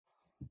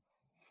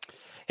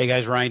Hey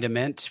guys, Ryan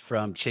Dement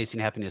from Chasing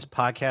Happiness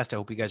Podcast. I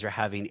hope you guys are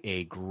having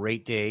a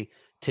great day.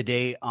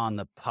 Today on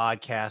the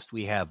podcast,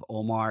 we have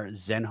Omar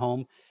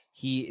Zenhom.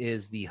 He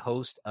is the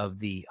host of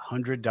the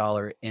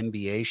 $100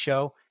 MBA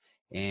show.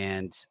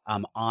 And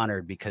I'm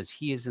honored because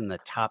he is in the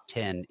top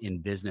 10 in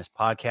business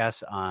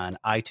podcasts on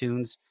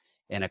iTunes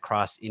and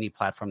across any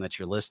platform that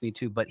you're listening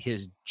to. But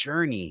his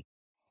journey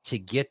to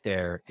get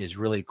there is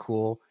really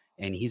cool.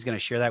 And he's going to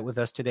share that with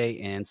us today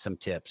and some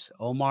tips.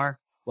 Omar,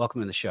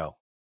 welcome to the show.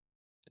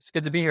 It's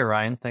good to be here,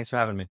 Ryan. Thanks for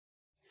having me.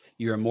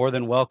 You're more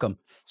than welcome.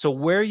 So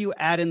where are you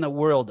at in the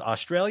world?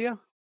 Australia?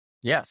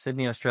 Yeah,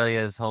 Sydney, Australia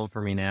is home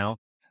for me now.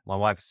 My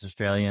wife is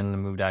Australian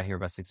and moved out here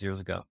about 6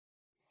 years ago.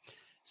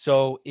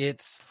 So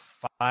it's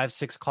 5,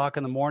 6 o'clock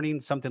in the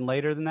morning, something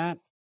later than that?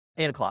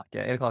 8 o'clock.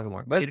 Yeah, 8 o'clock in the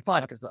morning. But it's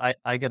fine because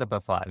I get up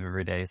at 5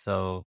 every day.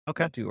 So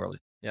Okay, not too early.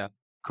 Yeah.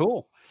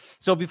 cool.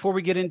 So before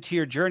we get into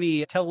your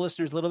journey, tell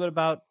listeners a little bit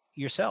about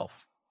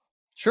yourself.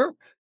 Sure.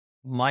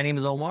 My name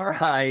is Omar.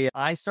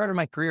 I started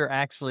my career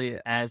actually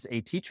as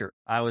a teacher.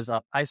 I was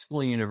a high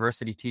school and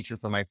university teacher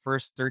for my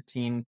first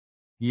 13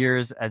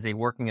 years as a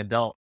working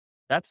adult.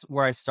 That's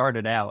where I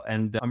started out.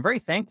 And I'm very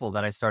thankful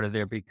that I started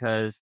there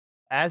because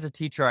as a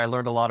teacher, I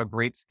learned a lot of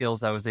great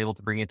skills I was able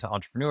to bring into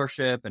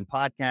entrepreneurship and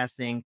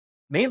podcasting,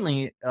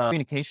 mainly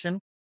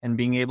communication and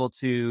being able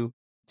to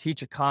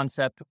teach a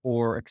concept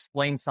or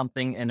explain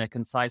something in a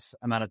concise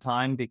amount of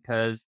time,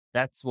 because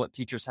that's what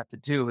teachers have to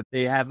do.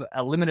 They have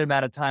a limited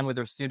amount of time with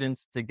their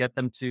students to get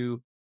them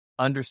to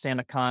understand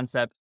a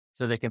concept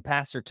so they can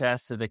pass their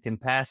tests, so they can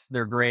pass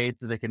their grades,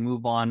 so they can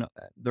move on.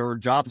 Their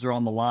jobs are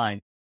on the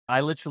line.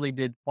 I literally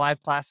did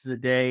 5 classes a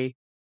day,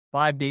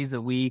 5 days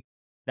a week.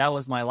 That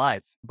was my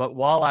life. But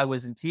while I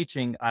was in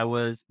teaching, I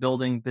was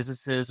building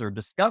businesses or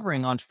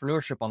discovering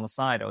entrepreneurship on the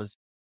side. I was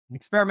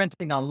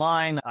experimenting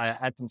online. I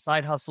had some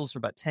side hustles for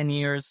about 10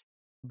 years.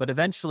 But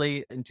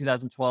eventually in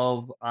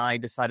 2012, I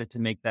decided to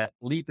make that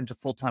leap into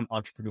full-time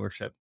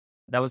entrepreneurship.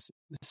 That was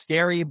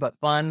scary, but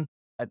fun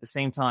at the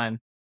same time.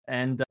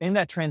 And in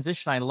that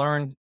transition, I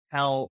learned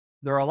how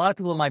there are a lot of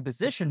people in my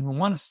position who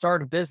want to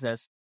start a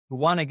business, who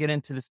want to get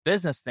into this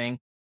business thing,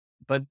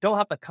 but don't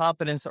have the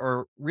confidence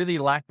or really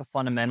lack the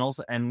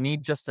fundamentals and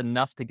need just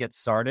enough to get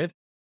started.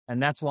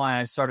 And that's why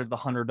I started the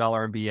 $100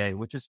 MBA,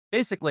 which is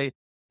basically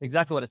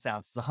exactly what it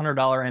sounds. It's a $100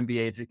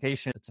 MBA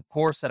education. It's a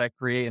course that I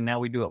create, and now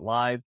we do it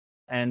live.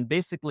 And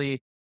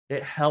basically,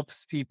 it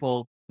helps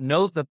people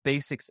know the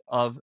basics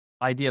of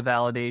idea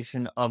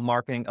validation, of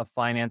marketing, of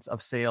finance,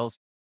 of sales,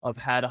 of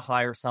how to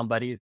hire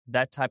somebody,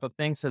 that type of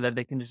thing, so that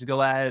they can just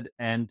go ahead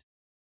and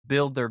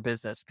build their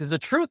business. Because the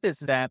truth is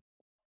that,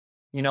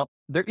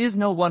 there is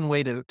no one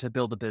way to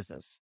build a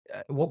business.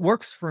 What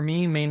works for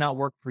me may not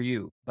work for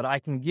you, but I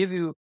can give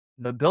you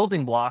the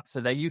building blocks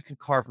so that you can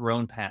carve your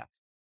own path.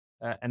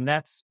 And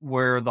that's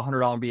where the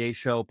 $100 MBA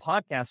show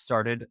podcast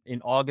started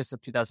in August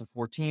of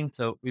 2014.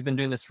 So we've been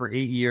doing this for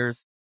 8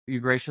 years. You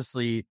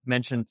graciously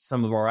mentioned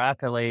some of our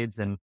accolades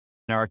and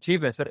our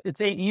achievements, but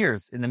it's 8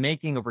 years in the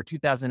making, over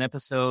 2,000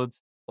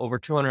 episodes, over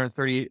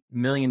 230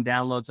 million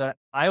downloads.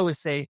 I always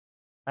say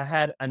I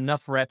had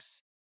enough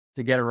reps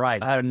to get it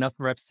right. I had enough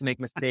reps to make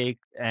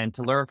mistakes and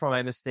to learn from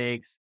my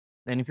mistakes.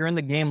 And if you're in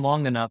the game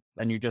long enough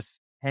and you just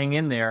hang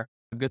in there,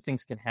 good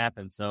things can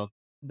happen. So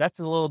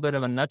that's a little bit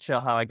of a nutshell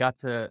how I got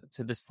to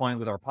this point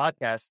with our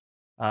podcast.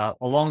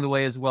 Along the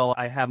way as well,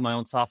 I have my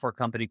own software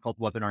company called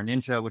Webinar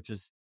Ninja, which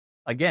is,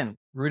 again,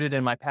 rooted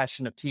in my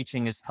passion of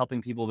teaching, is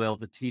helping people be able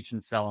to teach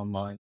and sell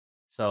online.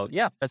 So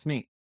yeah, that's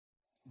me.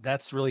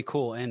 That's really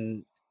cool.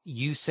 And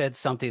you said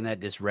something that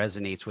just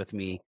resonates with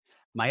me.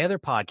 My other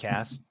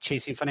podcast,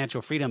 Chasing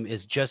Financial Freedom,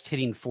 is just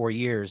hitting 4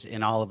 years.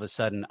 And all of a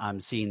sudden, I'm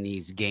seeing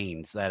these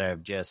gains that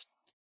have just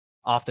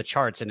off the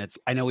charts. And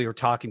I know we were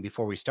talking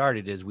before we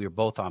started, is we were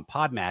both on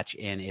Podmatch,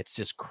 and it's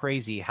just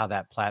crazy how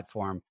that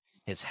platform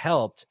has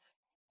helped.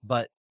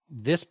 But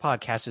this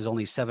podcast is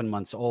only 7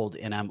 months old,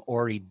 and I'm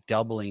already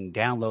doubling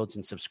downloads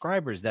and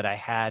subscribers that I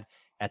had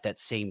at that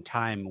same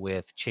time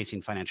with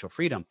Chasing Financial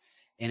Freedom.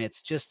 And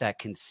it's just that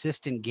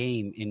consistent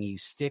game, and you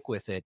stick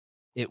with it,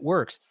 it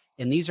works.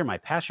 And these are my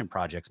passion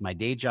projects. My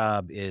day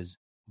job is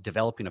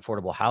developing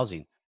affordable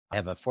housing. I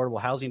have affordable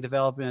housing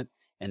development,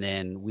 and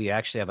then we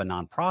actually have a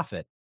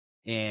nonprofit.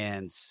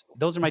 And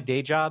those are my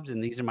day jobs,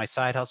 and these are my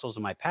side hustles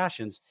and my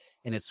passions.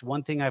 And it's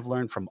one thing I've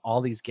learned from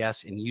all these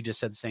guests, and you just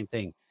said the same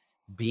thing: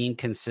 being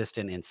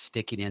consistent and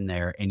sticking in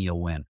there, and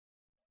you'll win.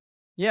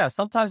 Yeah,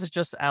 sometimes it's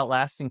just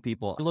outlasting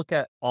people. Look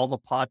at all the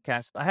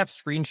podcasts. I have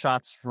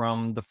screenshots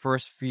from the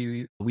first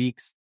few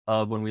weeks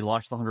of when we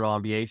launched the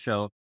 $100 MBA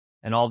show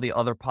and all the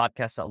other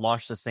podcasts that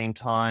launched at the same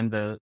time,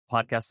 the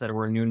podcasts that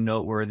were new,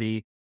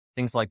 noteworthy,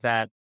 things like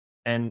that.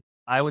 And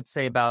I would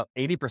say about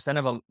 80%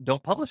 of them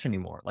don't publish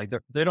anymore. Like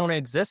they don't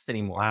exist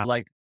anymore. Wow.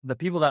 Like the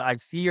people that I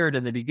feared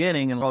in the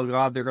beginning and, oh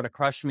God, they're going to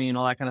crush me and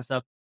all that kind of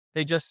stuff,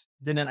 they just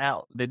they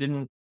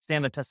didn't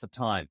stand the test of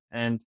time.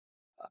 And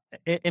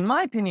in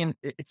my opinion,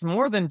 it's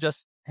more than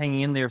just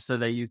hanging in there so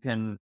that you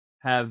can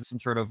have some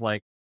sort of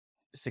like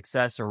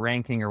success or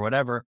ranking or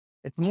whatever.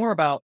 It's more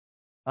about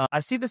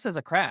I see this as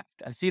a craft.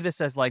 I see this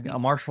as like a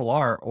martial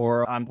art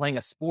or I'm playing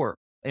a sport.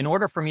 In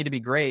order for me to be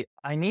great,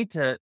 I need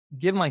to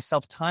give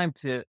myself time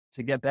to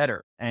get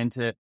better and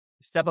to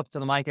step up to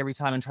the mic every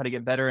time and try to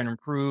get better and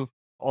improve.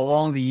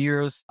 Along the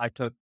years, I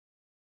took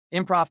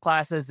improv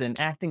classes and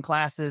acting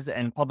classes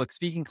and public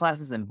speaking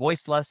classes and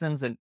voice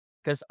lessons. And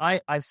because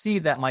I see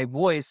that my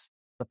voice,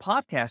 the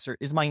podcaster,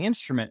 is my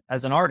instrument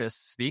as an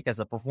artist, speak as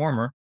a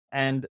performer.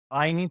 And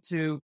I need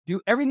to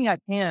do everything I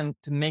can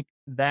to make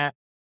that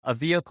a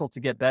vehicle to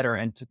get better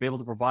and to be able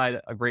to provide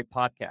a great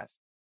podcast.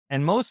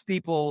 And most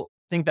people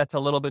think that's a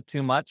little bit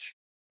too much.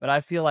 But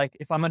I feel like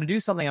if I'm going to do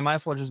something, I might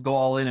as well just go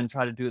all in and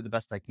try to do it the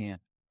best I can.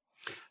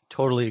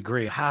 Totally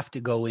agree. Have to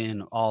go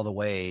in all the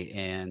way.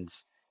 And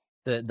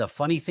the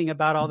funny thing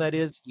about all that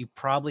is you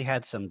probably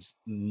had some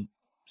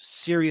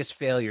serious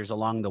failures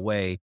along the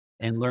way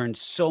and learned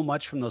so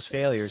much from those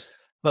failures.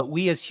 But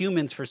we as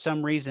humans, for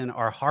some reason,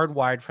 are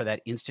hardwired for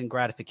that instant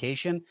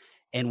gratification.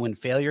 And when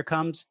failure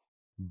comes,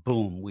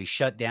 boom, we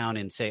shut down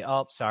and say,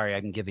 "Oh, sorry,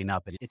 I'm giving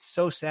up." And it's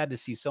so sad to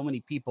see so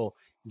many people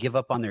give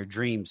up on their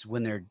dreams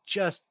when they're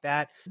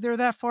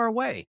that far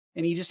away,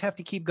 and you just have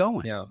to keep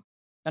going. Yeah.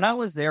 And I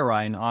was there,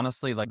 Ryan.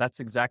 Honestly, like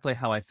that's exactly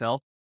how I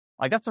felt.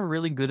 I got some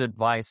really good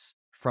advice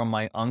from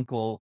my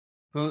uncle,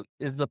 who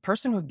is the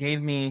person who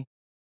gave me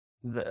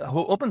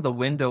who opened the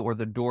window or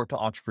the door to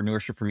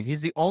entrepreneurship for me.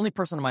 He's the only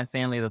person in my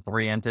family that's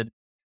oriented.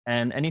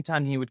 And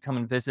anytime he would come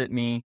and visit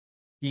me,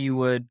 he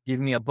would give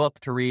me a book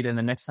to read. And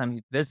the next time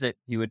he'd visit,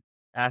 he would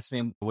ask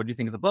me, "What do you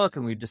think of the book?"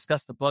 And we'd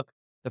discuss the book.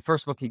 The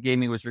first book he gave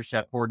me was Rich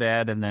Dad Poor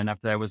Dad. And then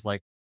after that was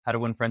like How to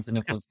Win Friends and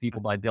Influence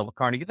People by Dale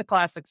Carnegie, the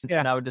classics. Yeah.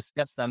 And I would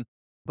discuss them.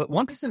 But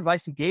one piece of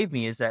advice he gave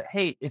me is that,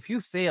 hey, if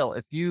you fail,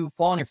 if you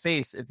fall on your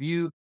face, if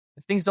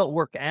things don't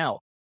work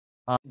out,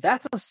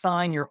 that's a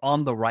sign you're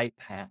on the right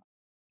path.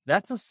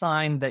 That's a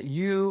sign that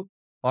you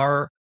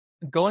are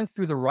going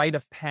through the rite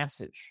of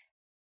passage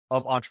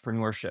of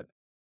entrepreneurship.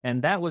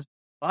 And that was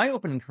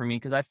eye-opening for me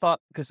because I thought,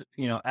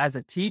 as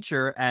a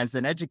teacher, as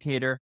an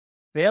educator,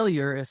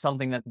 failure is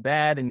something that's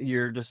bad and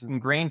you're just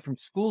ingrained from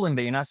schooling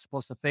that you're not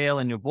supposed to fail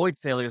and you avoid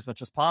failure as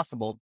much as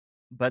possible.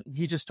 But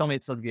he just told me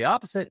it's like the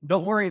opposite.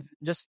 Don't worry,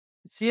 just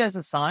see it as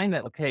a sign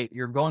that, okay,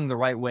 you're going the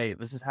right way.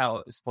 This is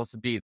how it's supposed to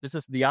be. This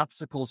is the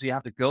obstacles you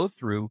have to go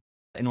through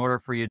in order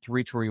for you to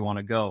reach where you want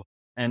to go.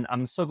 And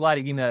I'm so glad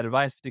he gave me that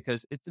advice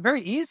because it's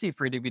very easy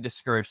for you to be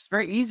discouraged. It's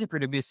very easy for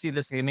you to see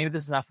this, okay, maybe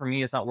this is not for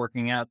me. It's not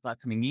working out. It's not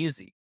coming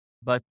easy.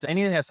 But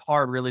anything that's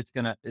hard really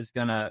is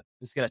gonna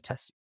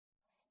test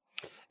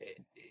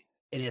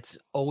And it's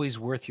always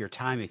worth your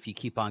time if you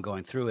keep on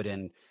going through it.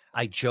 And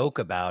I joke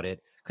about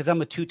it because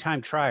I'm a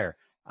two-time trier.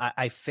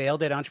 I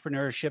failed at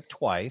entrepreneurship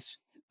twice.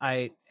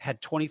 I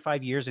had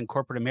 25 years in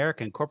corporate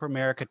America, and corporate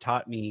America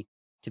taught me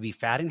to be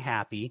fat and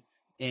happy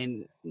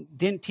and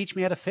didn't teach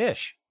me how to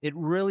fish. It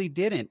really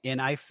didn't.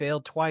 And I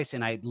failed twice,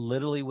 and I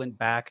literally went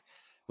back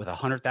with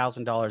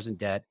 $100,000 in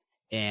debt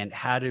and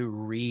had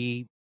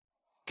to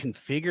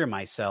reconfigure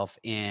myself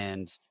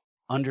and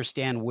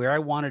understand where I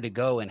wanted to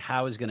go and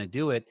how I was going to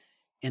do it.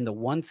 And the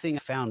one thing I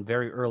found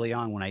very early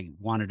on when I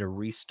wanted to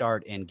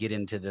restart and get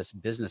into this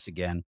business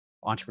again,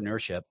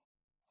 entrepreneurship,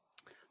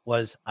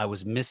 was I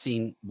was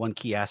missing one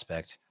key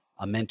aspect,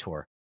 a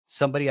mentor,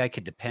 somebody I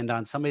could depend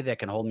on, somebody that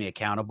can hold me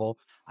accountable.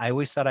 I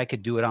always thought I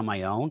could do it on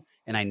my own,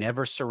 and I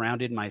never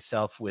surrounded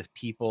myself with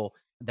people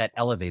that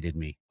elevated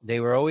me. They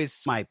were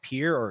always my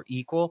peer or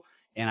equal.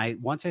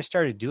 And once I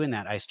started doing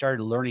that, I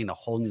started learning a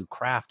whole new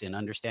craft and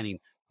understanding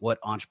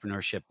what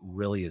entrepreneurship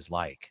really is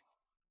like.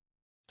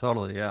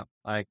 Totally. Yeah.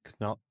 I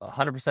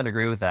 100%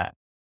 agree with that.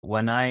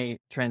 When I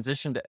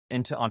transitioned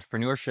into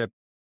entrepreneurship,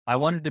 I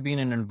wanted to be in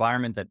an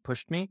environment that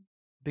pushed me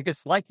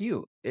because, like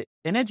you,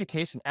 in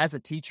education as a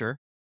teacher,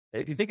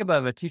 if you think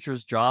about a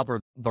teacher's job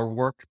or their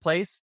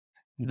workplace,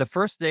 the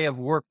first day of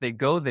work, they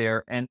go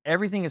there and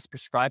everything is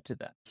prescribed to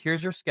them.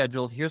 Here's your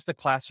schedule. Here's the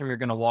classroom you're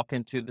going to walk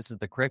into. This is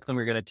the curriculum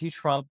you're going to teach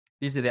from.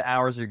 These are the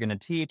hours you're going to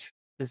teach.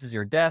 This is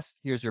your desk.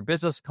 Here's your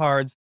business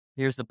cards.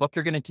 Here's the book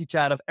you're going to teach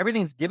out of.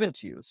 Everything's given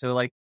to you. So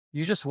like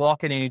you just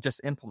walk in and you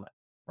just implement,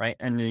 right?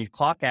 And then you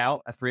clock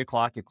out at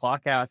 3:00, you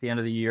clock out at the end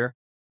of the year,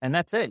 and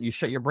that's it. You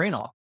shut your brain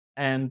off.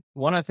 And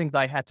one of the things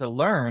I had to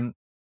learn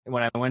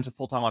when I went to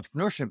full-time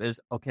entrepreneurship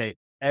is, okay,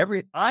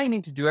 I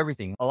need to do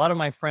everything. A lot of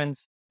my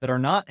friends that are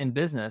not in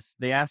business,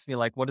 they ask me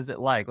like, what is it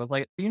like? I was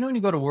like, when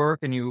you go to work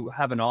and you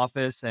have an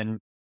office and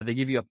they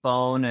give you a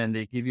phone and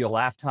they give you a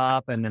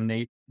laptop and then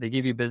they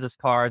give you business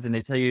cards and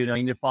they tell you, you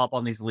need to follow up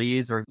on these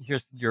leads or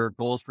here's your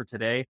goals for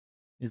today.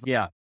 He's like,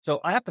 yeah. So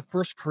I have to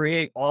first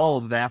create all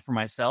of that for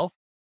myself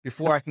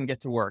before I can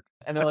get to work.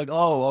 And they're like,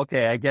 oh,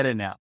 okay, I get it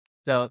now.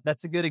 So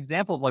that's a good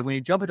example of like when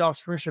you jump into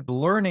entrepreneurship,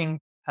 learning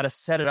how to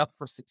set it up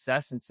for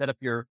success and set up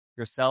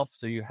yourself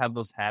so you have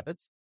those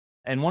habits.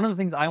 And one of the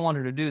things I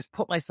wanted to do is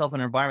put myself in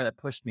an environment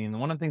that pushed me. And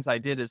one of the things I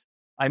did is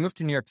I moved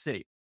to New York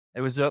City.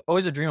 It was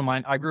always a dream of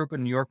mine. I grew up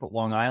in New York, but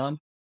Long Island,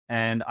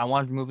 and I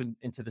wanted to move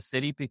into the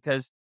city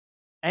because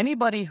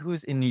anybody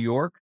who's in New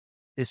York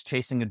is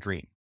chasing a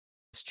dream.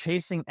 It's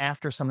chasing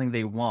after something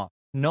they want.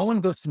 No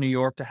one goes to New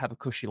York to have a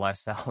cushy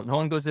lifestyle. No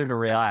one goes there to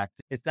relax.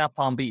 It's not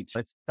Palm Beach.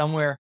 It's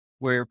somewhere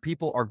where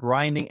people are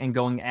grinding and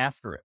going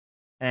after it.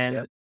 And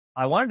Yep.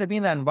 I wanted to be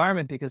in that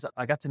environment because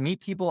I got to meet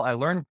people. I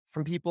learned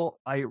from people.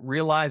 I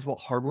realized what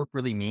hard work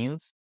really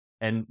means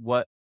and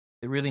what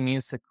it really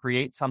means to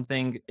create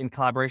something in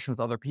collaboration with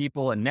other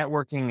people and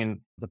networking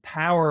and the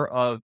power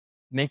of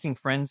making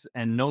friends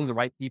and knowing the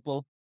right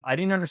people. I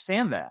didn't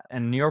understand that.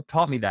 And New York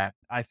taught me that.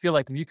 I feel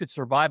like if you could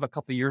survive a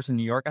couple of years in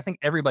New York, I think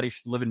everybody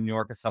should live in New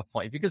York at some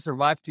point. If you could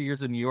survive 2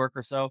 years in New York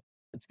or so,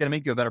 it's going to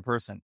make you a better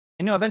person.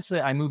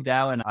 Eventually I moved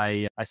out and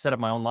I set up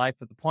my own life.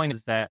 But the point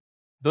is that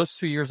those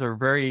 2 years are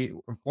very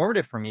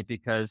informative for me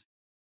because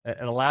it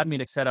allowed me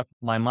to set up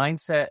my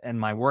mindset and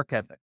my work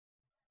ethic.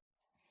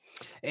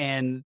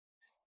 And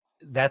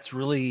that's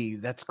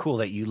cool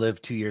that you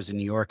lived 2 years in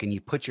New York and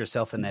you put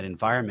yourself in that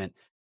environment.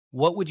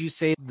 What would you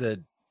say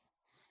the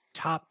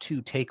top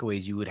two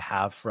takeaways you would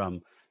have from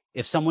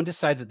if someone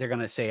decides that they're going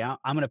to say, I'm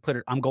going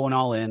to I'm going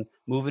all in,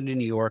 moving to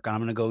New York, I'm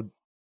going to go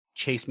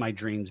chase my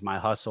dreams, my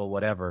hustle,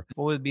 whatever.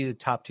 What would be the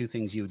top two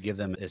things you would give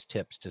them as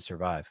tips to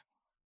survive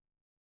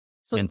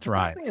So and the first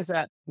thrive? thing is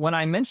that when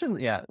I mentioned,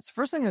 the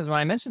first thing is when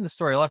I mentioned the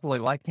story, a lot of people are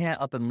like, well, I can't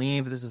up and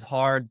leave. This is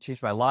hard,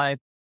 change my life.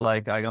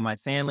 Like I got my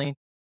family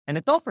and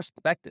it's all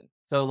perspective.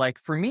 So like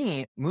for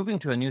me, moving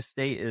to a new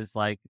state is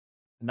like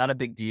not a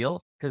big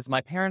deal because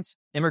my parents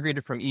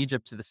immigrated from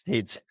Egypt to the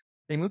States.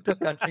 They moved to a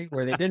country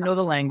where they didn't know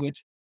the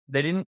language.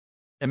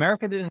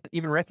 America didn't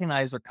even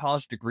recognize their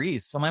college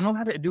degrees. So my mom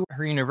had to do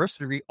her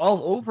university degree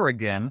all over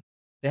again.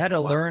 They had to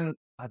learn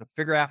how to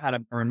figure out how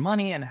to earn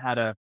money and how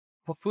to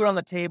put food on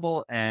the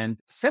table and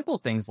simple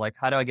things like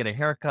how do I get a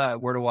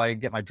haircut? Where do I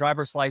get my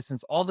driver's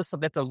license? All this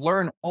stuff. They have to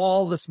learn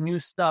all this new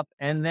stuff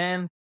and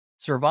then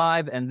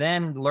survive and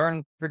then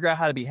figure out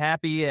how to be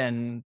happy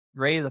and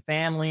raise a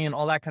family and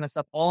all that kind of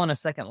stuff, all in a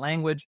second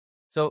language.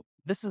 So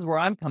this is where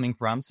I'm coming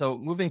from. So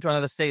moving to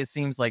another state, it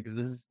seems like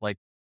this is like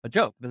a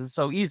joke. This is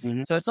so easy.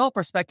 Mhm. So it's all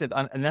perspective.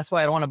 And that's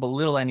why I don't want to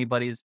belittle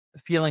anybody's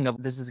feeling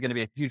of this is going to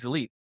be a huge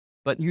leap.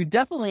 But you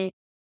definitely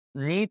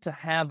need to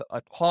have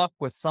a talk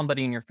with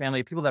somebody in your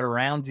family, people that are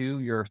around you,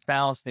 your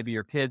spouse, maybe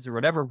your kids or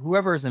whatever,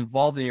 whoever is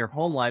involved in your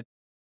home life.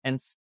 And,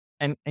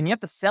 and you have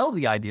to sell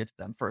the idea to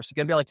them first. You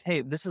got to be like,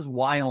 hey, this is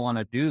why I want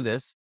to do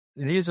this.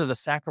 These are the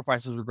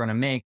sacrifices we're going to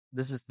make.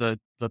 This is the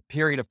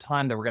period of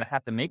time that we're going to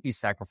have to make these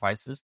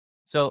sacrifices.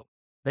 So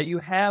that you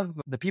have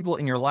the people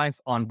in your life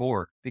on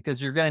board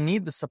because you're going to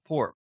need the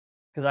support.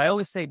 Because I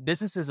always say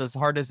business is as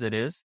hard as it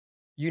is.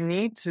 You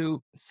need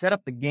to set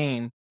up the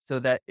game so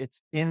that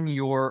it's in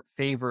your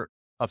favor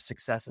of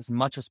success as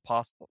much as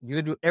possible.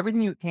 You do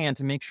everything you can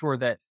to make sure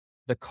that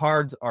the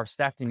cards are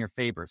stacked in your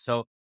favor.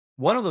 So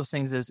one of those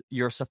things is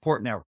your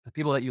support network, the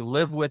people that you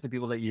live with, the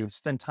people that you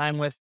spend time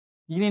with.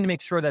 You need to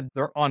make sure that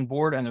they're on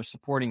board and they're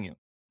supporting you.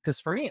 Because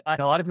for me, a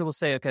lot of people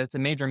say, okay, it's a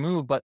major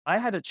move, but I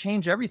had to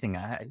change everything.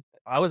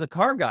 I was a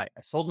car guy.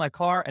 I sold my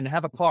car and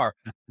have a car.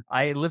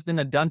 I lived in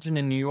a dungeon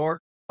in New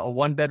York, a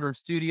 1-bedroom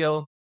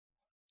studio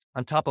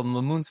on top of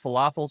Mamoon's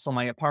falafel. So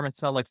my apartment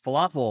smelled like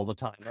falafel all the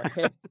time.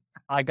 Right?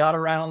 I got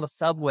around on the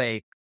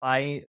subway.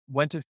 I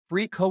went to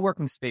free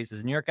co-working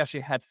spaces. New York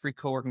actually had free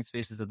co-working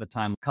spaces at the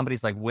time.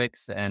 Companies like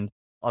Wix and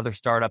other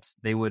startups,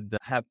 they would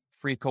have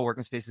free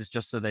co-working spaces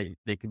just so they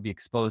could be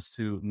exposed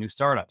to new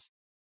startups.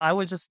 I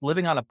was just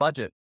living on a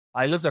budget.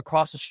 I lived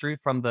across the street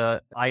from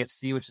the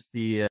IFC, which is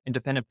the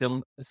Independent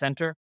Film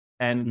Center.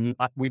 And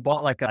Mhm. we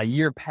bought like a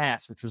year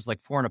pass, which was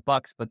like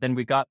 $400, but then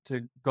we got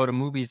to go to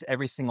movies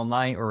every single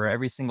night or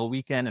every single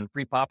weekend and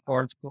free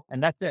popcorns.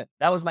 And that's it.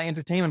 That was my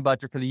entertainment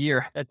budget for the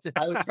year. That's it.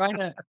 I was trying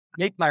to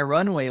make my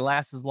runway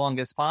last as long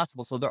as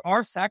possible. So there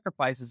are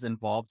sacrifices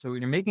involved. So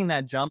when you're making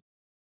that jump,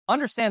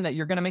 understand that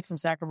you're going to make some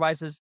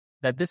sacrifices,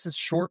 that this is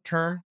short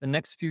term. The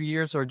next few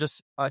years are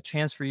just a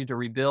chance for you to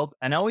rebuild.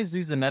 And I always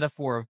use the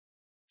metaphor of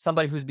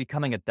somebody who's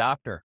becoming a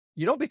doctor.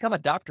 You don't become a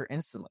doctor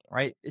instantly,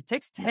 right? It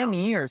takes 10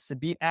 years to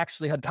be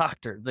actually a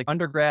doctor. Like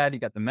undergrad,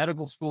 you got the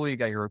medical school, you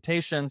got your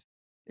rotations.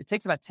 It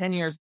takes about 10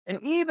 years. And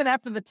even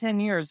after the 10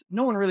 years,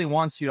 no one really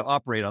wants you to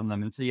operate on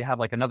them until you have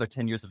like another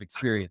 10 years of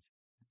experience.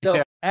 So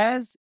Yeah.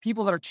 as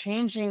people that are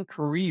changing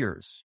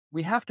careers,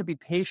 we have to be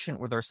patient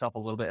with ourselves a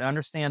little bit and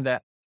understand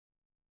that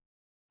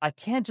I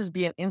can't just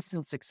be an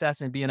instant success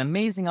and be an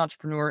amazing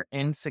entrepreneur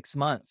in 6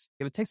 months.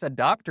 If it takes a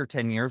doctor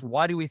 10 years,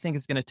 why do we think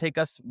it's going to take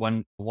us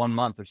 1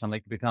 month or something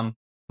to become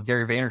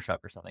Gary Vaynerchuk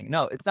or something?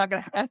 No, it's not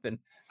going to happen.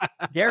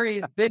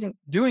 Gary had been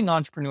doing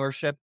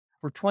entrepreneurship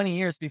for 20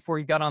 years before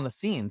he got on the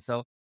scene.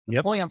 So the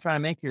Yep. point I'm trying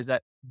to make here is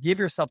that give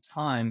yourself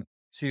time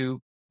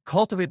to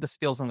cultivate the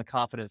skills and the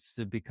confidence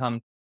to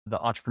become the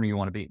entrepreneur you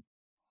want to be.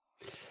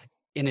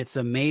 And it's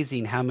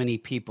amazing how many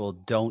people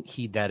don't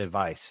heed that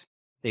advice.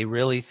 They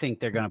really think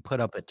they're going to put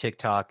up a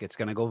TikTok, it's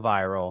going to go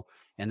viral,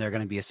 and they're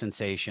going to be a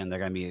sensation. They're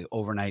going to be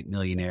overnight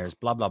millionaires,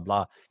 blah, blah,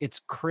 blah. It's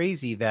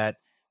crazy that,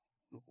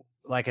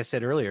 like I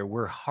said earlier,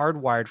 we're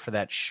hardwired for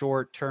that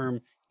short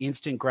term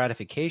instant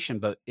gratification,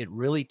 but it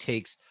really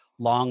takes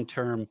long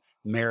term Yep.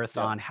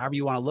 marathon, however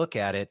you want to look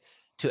at it,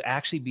 to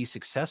actually be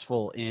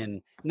successful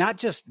in not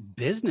just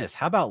business.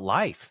 How about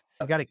life?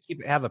 You got to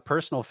have a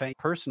personal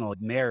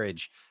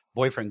marriage,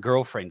 boyfriend,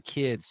 girlfriend,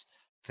 kids,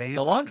 The family.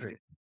 laundry.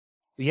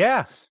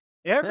 Yeah,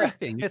 Yeah.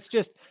 everything. It's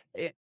just,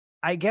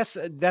 I guess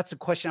that's a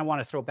question I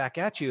want to throw back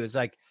at you is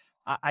like,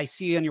 I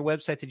see on your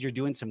website that you're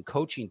doing some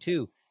coaching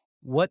too.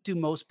 What do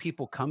most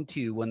people come to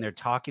you when they're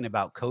talking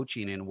about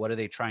coaching and what are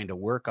they trying to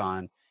work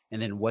on?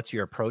 And then what's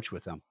your approach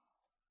with them?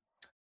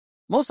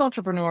 Most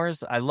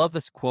entrepreneurs, I love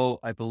this quote.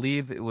 I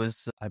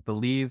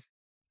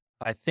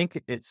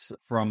think it's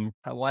from,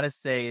 I want to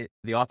say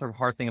the author of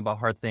Hard Thing About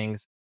Hard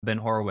Things, Ben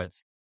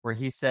Horowitz, where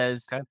he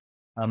says, Okay.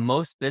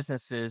 most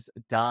businesses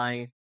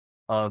die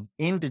of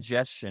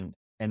indigestion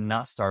and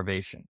not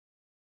starvation.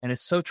 And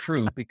it's so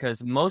true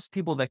because most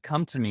people that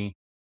come to me,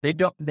 they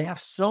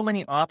have so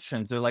many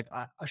options. They're like,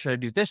 should I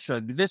do this? Should I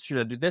do this? Should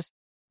I do this?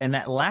 And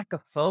that lack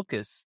of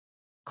focus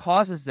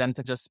causes them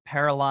to just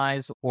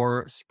paralyze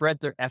or spread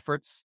their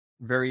efforts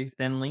very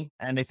thinly.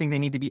 And they think they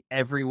need to be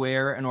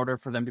everywhere in order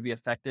for them to be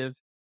effective.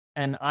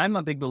 And I'm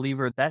a big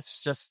believer that's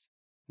just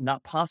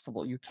not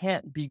possible. You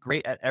can't be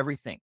great at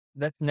everything.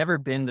 That's never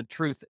been the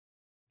truth,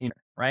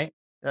 right?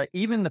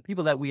 Even the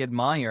people that we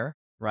admire,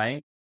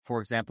 right? For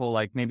example,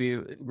 like maybe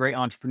great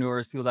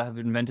entrepreneurs, people that have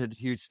invented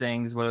huge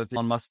things, whether it's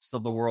Elon Musk's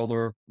of the world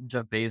or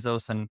Jeff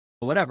Bezos and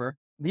whatever,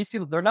 these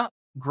people, they're not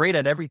great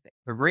at everything.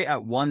 They're great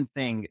at one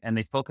thing and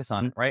they focus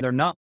on it, right? They're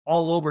not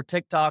all over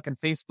TikTok and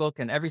Facebook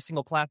and every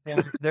single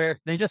platform.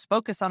 They just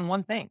focus on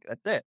one thing.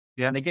 That's it.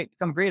 Yeah. And they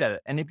become great at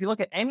it. And if you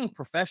look at any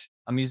profession,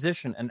 a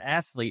musician, an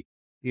athlete,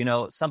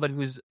 somebody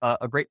who's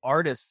a great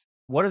artist,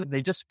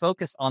 they just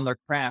focus on their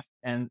craft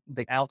and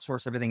they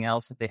outsource everything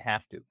else if they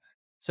have to.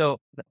 So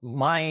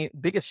my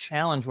biggest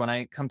challenge when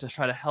I come to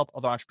try to help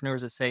other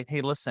entrepreneurs is say,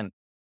 hey, listen,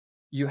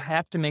 you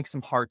have to make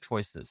some hard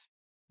choices.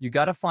 You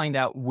got to find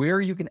out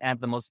where you can add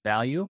the most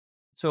value.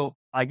 So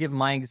I give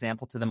my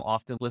example to them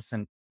often.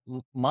 Listen,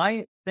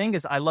 my thing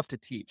is I love to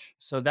teach.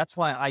 So that's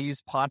why I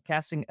use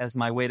podcasting as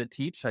my way to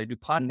teach. I do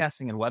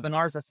podcasting and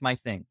webinars. That's my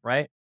thing,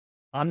 right?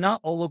 I'm not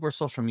all over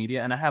social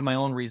media and I have my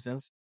own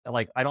reasons.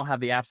 Like I don't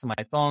have the apps on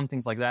my phone,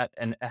 things like that.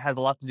 And it has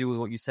a lot to do with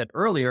what you said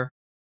earlier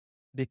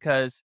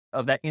because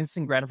of that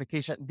instant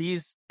gratification.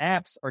 These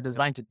apps are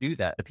designed to do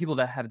that. The people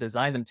that have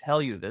designed them tell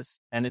you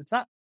this, and it's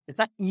not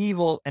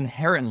evil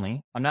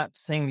inherently. I'm not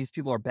saying these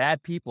people are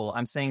bad people.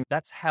 I'm saying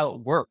that's how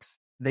it works.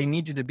 They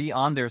need you to be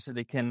on there so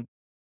they can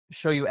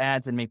show you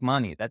ads and make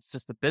money. That's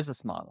just the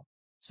business model.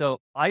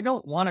 So I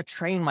don't want to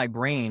train my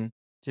brain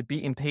to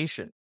be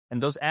impatient.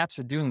 And those apps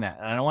are doing that.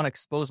 And I don't want to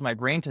expose my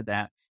brain to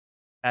that.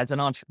 As an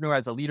entrepreneur,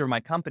 as a leader of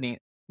my company,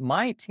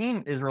 my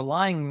team is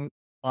relying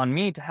on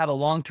me to have a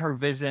long-term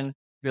vision,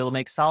 be able to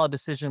make solid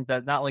decisions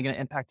that not only going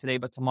to impact today,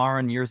 but tomorrow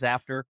and years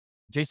after.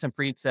 Jason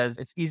Fried says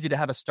it's easy to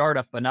have a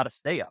startup, but not a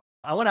stay up.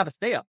 I want to have a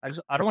stay up.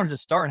 I don't want to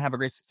just start and have a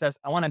great success.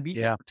 I want to be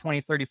here for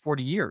 20, 30,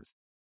 40 years.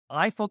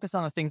 I focus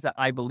on the things that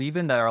I believe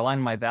in that are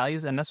aligned with my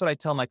values. And that's what I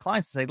tell my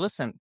clients to say,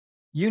 listen,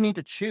 you need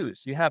to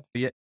choose.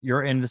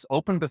 You're in this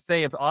open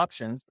buffet of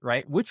options,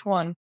 right? Which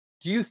one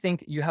do you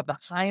think you have the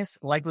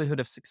highest likelihood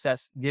of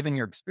success given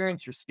your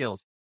experience, your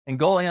skills, and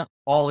go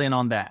all in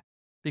on that?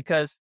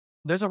 Because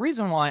there's a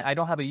reason why I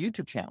don't have a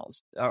YouTube channel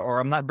or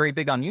I'm not very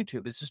big on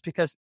YouTube. It's just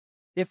because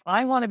if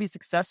I want to be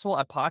successful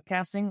at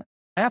podcasting,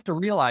 I have to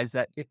realize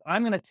that if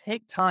I'm going to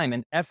take time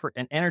and effort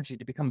and energy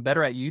to become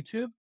better at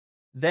YouTube,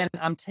 then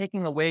I'm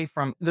taking away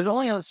from, there's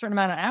only a certain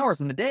amount of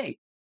hours in the day,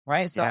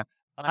 right? So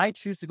I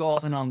choose to go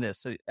all in on this.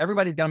 So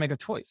everybody's got to make a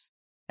choice.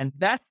 And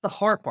that's the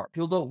hard part.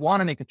 People don't want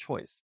to make a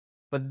choice,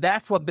 but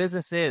that's what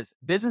business is.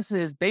 Business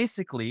is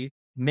basically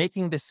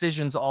making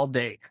decisions all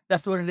day.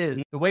 That's what it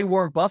is. The way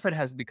Warren Buffett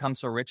has become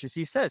so rich is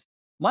he says,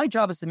 my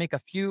job is to make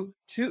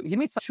he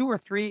makes 2 or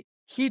 3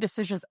 key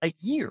decisions a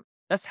year.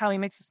 That's how he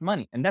makes his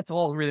money. And that's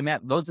all really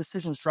matters. Those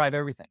decisions drive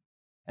everything.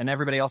 And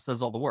everybody else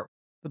does all the work.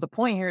 But the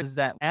point here is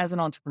that as an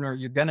entrepreneur,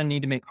 you're going to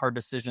need to make hard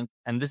decisions.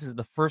 And this is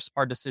the first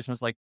hard decision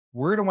is like,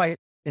 where do I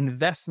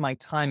invest my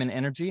time and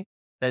energy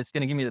that is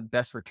going to give me the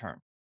best return?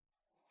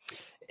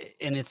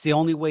 And it's the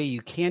only way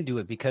you can do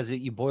it because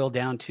you boil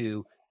down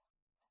to,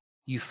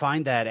 you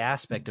find that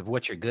aspect of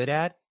what you're good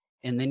at,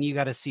 and then you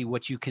got to see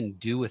what you can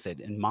do with it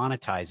and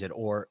monetize it,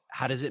 or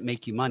how does it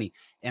make you money?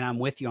 And I'm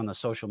with you on the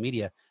social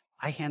media.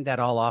 I hand that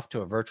all off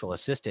to a virtual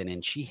assistant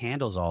and she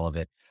handles all of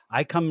it.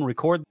 I come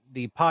record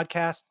the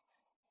podcast.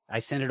 I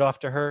send it off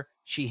to her.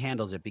 She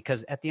handles it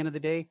because at the end of the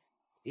day,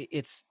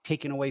 it's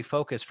taking away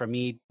focus from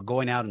me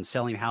going out and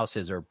selling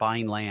houses or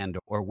buying land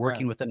or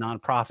working with a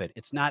nonprofit.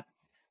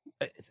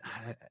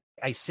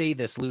 I say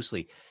this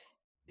loosely.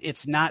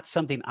 It's not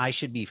something I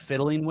should be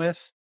fiddling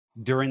with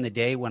during the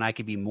day when I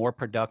could be more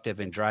productive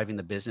in driving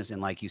the business.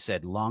 And like you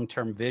said,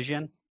 long-term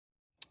vision,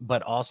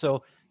 but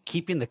also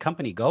keeping the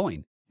company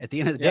going. At the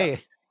end of the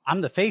day,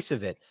 I'm the face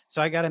of it.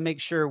 So I got to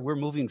make sure we're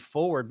moving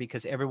forward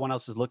because everyone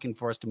else is looking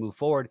for us to move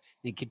forward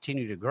and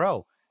continue to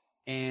grow.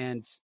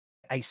 And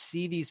I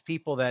see these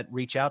people that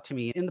reach out to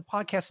me, and the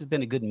podcast has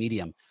been a good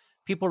medium.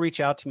 People reach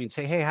out to me and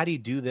say, hey, how do you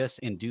do this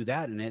and do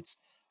that? And it's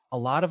a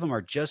lot of them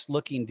are just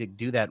looking to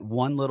do that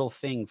one little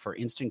thing for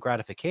instant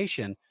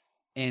gratification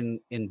and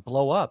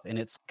blow up. And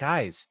it's,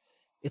 guys,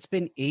 It's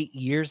been 8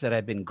 years that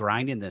I've been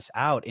grinding this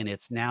out, and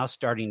it's now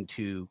starting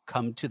to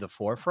come to the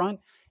forefront,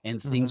 and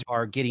Mhm. things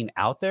are getting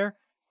out there.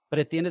 But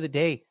at the end of the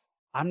day,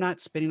 I'm not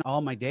spending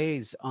all my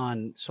days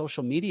on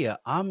social media.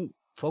 I'm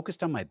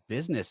focused on my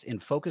business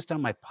and focused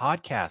on my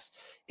podcast.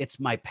 It's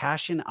my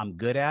passion. I'm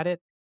good at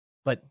it.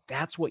 But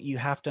that's what you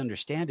have to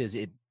understand is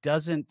it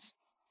doesn't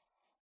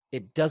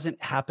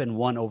happen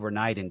one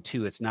overnight, and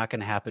two, it's not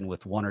going to happen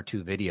with one or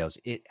two videos.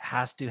 It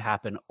has to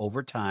happen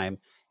over time,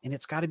 and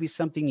it's got to be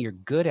something you're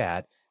good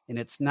at. And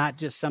it's not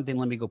just something,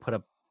 let me go put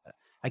up.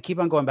 I keep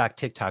on going back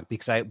TikTok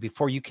because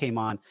before you came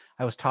on,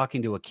 I was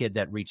talking to a kid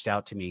that reached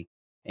out to me,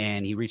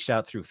 and he reached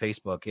out through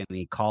Facebook and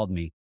he called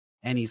me,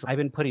 and I've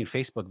been putting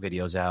Facebook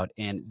videos out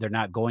and they're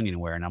not going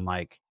anywhere. And I'm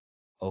like,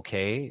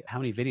 okay, how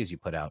many videos you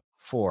put out?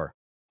 4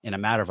 in a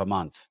matter of a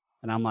month.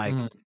 And I'm like,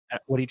 Mhm.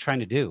 what are you trying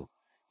to do?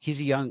 He's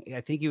a young,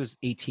 I think he was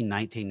 18,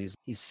 19.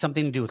 He's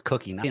something to do with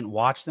cooking. I didn't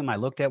watch them. I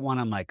looked at one.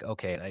 I'm like,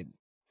 okay,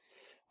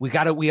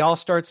 we all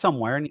start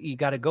somewhere and you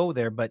got to go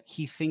there. But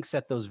he thinks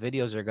that those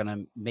videos are going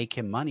to make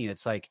him money. And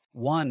it's like,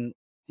 one,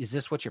 is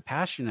this what you're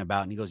passionate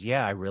about? And he goes,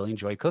 yeah, I really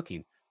enjoy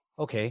cooking.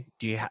 Okay.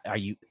 Are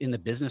you in the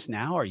business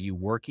now? Are you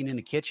working in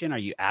the kitchen? Are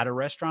you at a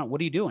restaurant? What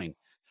are you doing?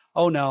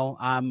 Oh no.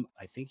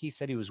 I think he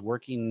said he was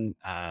working,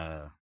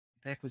 what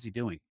the heck was he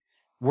doing?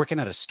 Working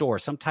at a store,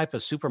 some type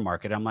of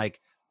supermarket. I'm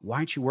like, why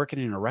aren't you working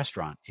in a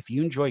restaurant? If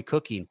you enjoy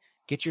cooking,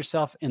 get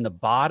yourself in the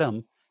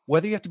bottom,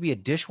 whether you have to be a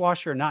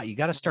dishwasher or not, you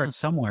got to start Mhm.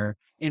 somewhere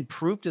and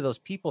prove to those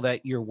people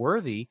that you're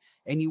worthy,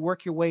 and you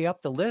work your way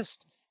up the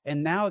list.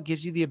 And now it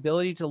gives you the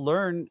ability to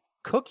learn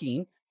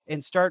cooking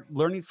and start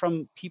learning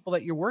from people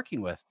that you're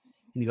working with.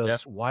 And he Yeah.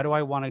 goes, why do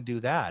I want to do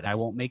that? I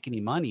won't make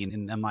any money.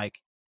 And I'm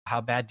like,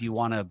 how bad do you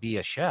want to be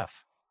a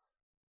chef?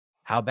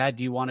 How bad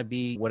do you want to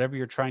be whatever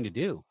you're trying to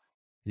do?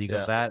 And he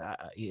goes, Yeah.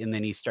 and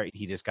then he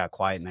just got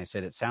quiet. And I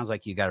said, it sounds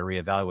like you got to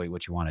reevaluate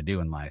what you want to do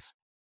in life.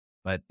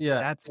 But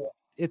Yeah.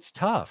 it's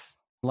tough.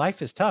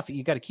 Life is tough.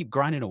 You got to keep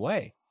grinding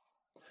away.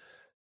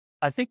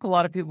 I think a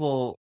lot of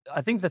people,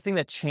 I think the thing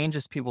that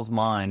changes people's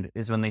mind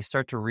is when they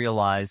start to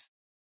realize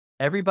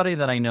everybody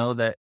that I know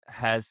that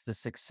has the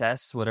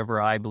success, whatever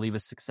I believe a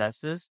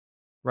success is,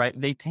 right?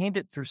 They tamed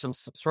it through some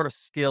sort of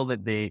skill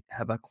that they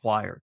have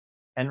acquired.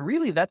 And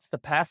really, that's the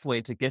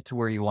pathway to get to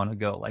where you want to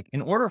go. Like,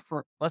 in order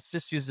for, let's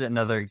just use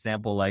another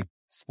example, like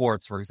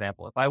sports, for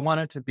example. If I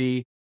wanted to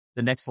be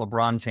the next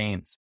LeBron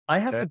James, I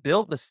have Okay. to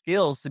build the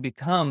skills to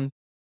become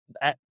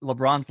at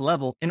LeBron's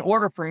level in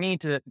order for me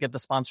to get the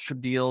sponsorship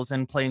deals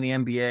and play in the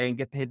NBA and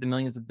get paid the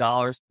millions of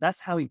dollars.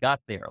 That's how he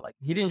got there. Like,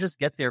 he didn't just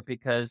get there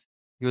because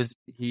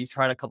he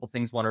tried a couple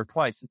things one or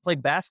twice. He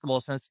played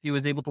basketball since he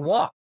was able to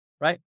walk,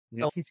 right?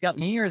 Yep. So he's got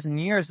years and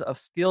years of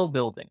skill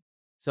building.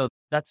 So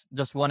that's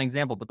just one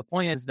example. But the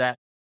point is that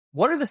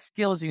what are the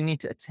skills you need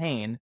to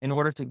attain in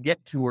order to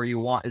get to where you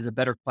want is a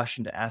better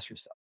question to ask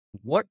yourself.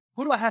 Who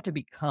do I have to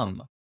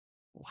become?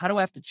 How do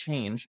I have to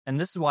change? And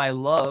this is why I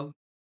love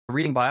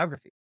reading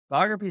biography.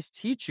 Biographies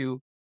teach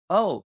you,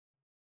 oh,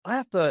 I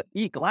have to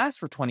eat glass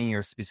for 20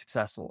 years to be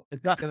successful.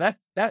 That's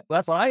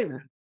what I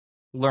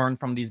learned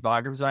from these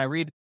biographies. When I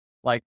read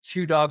like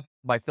Shoe Dog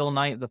by Phil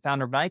Knight, the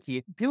founder of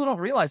Nike, people don't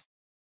realize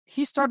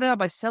he started out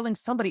by selling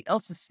somebody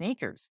else's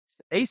sneakers,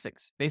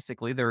 Asics.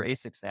 Basically, they're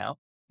Asics now.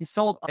 He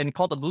sold and he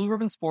called it Blue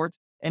Ribbon Sports.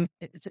 And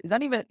it's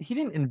not even, he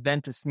didn't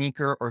invent a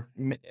sneaker or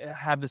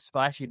have this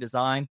flashy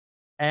design.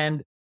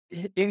 And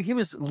he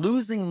was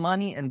losing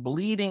money and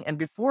bleeding. And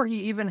before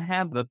he even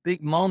had the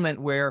big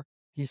moment where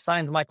he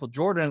signs Michael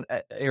Jordan,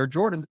 Air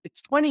Jordan,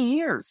 it's 20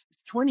 years.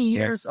 It's 20 Yeah.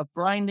 years of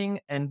grinding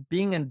and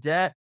being in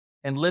debt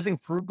and living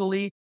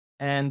frugally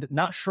and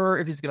not sure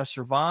if he's going to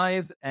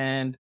survive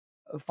and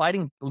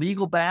fighting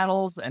legal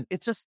battles. And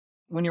it's just,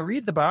 when you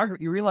read the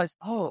biography, you realize,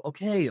 oh,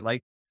 okay,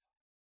 like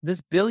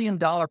this $1 billion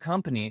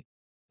company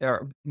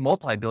or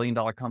multi-billion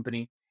dollar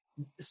company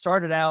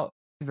started out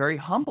very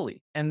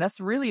humbly. And that's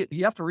really,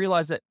 you have to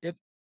realize that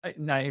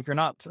now, if you're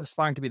not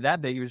aspiring to be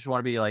that big, you just want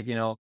to be like,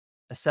 a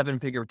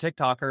 7-figure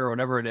TikToker or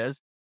whatever it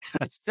is,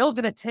 it's still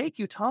going to take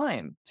you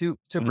time to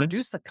Mhm.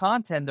 produce the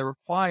content that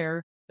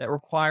requires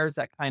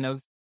that kind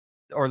of,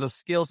 or those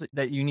skills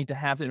that you need to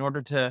have in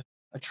order to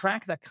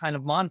attract that kind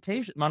of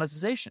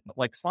monetization.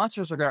 Like,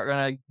 sponsors are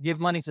going to give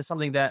money to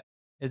something that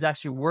is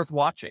actually worth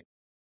watching.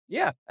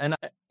 Yeah.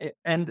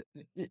 And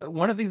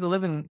one of the things that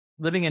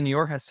living in New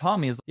York has taught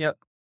me is,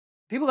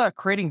 people that are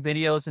creating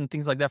videos and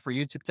things like that for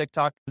YouTube,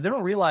 TikTok, they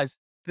don't realize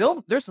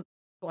there's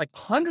like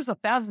hundreds of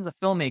thousands of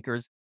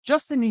filmmakers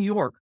just in New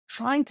York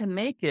trying to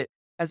make it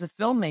as a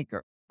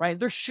filmmaker, right?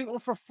 They're shooting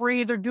for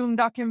free. They're doing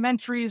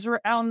documentaries or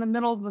out in the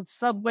middle of the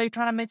subway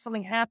trying to make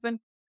something happen.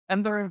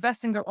 And they're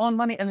investing their own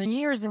money and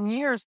years and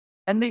years.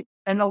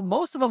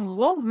 Most of them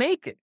won't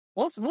make it.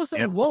 Most of Yep.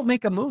 them won't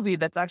make a movie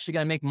that's actually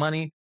going to make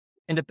money.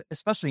 And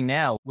especially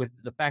now with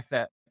the fact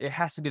that it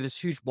has to be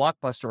this huge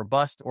blockbuster or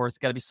bust, or it's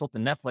got to be sold to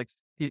Netflix.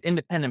 These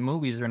independent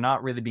movies are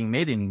not really being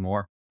made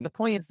anymore. The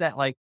point is that,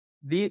 like,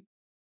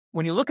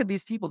 when you look at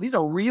these people, these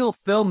are real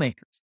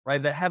filmmakers,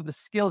 right? That have the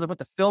skills, that went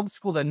to film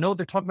school, that know what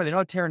they're talking about, they know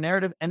how to tear a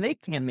narrative, and they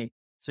can make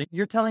So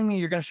you're telling me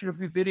you're going to shoot a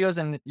few videos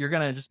and you're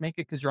going to just make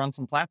it because you're on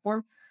some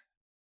platform?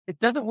 It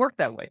doesn't work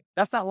that way.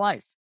 That's not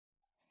life.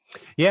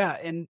 Yeah,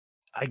 and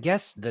I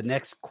guess the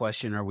next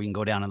question, or we can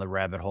go down in the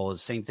rabbit hole, is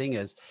the same thing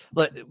as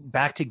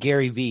back to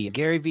Gary Vee.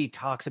 Gary Vee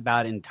talks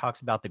about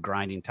the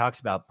grinding, talks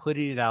about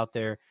putting it out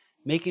there,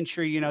 making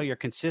sure you're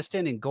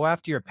consistent and go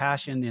after your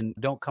passion and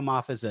don't come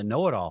off as a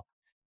know-it-all.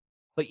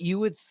 But you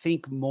would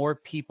think more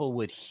people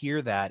would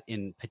hear that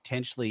and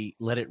potentially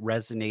let it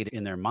resonate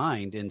in their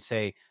mind and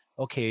say,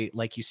 okay,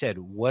 like you said,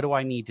 what do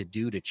I need to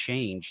do to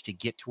change to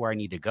get to where I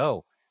need to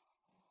go?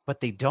 But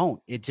they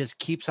don't. It just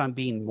keeps on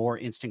being more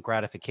instant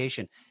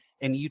gratification.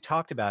 And you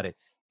talked about it.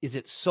 Is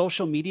it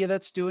social media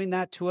that's doing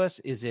that to us?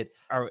 Is it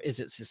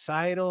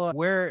societal?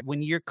 Where,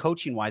 when you're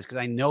coaching wise, because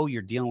I know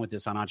you're dealing with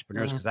this on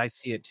entrepreneurs, Mhm. because I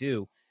see it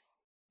too.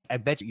 I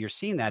bet you're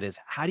seeing that. Is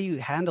how do you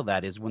handle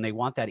that? Is when they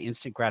want that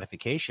instant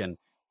gratification,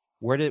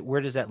 where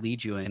does that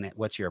lead you, and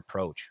what's your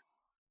approach?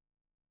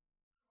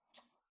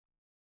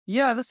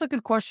 Yeah, that's a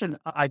good question.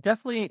 I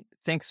definitely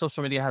think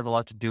social media has a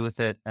lot to do with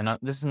it. And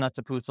this is not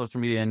to put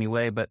social media in any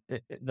way, but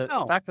the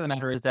No. fact of the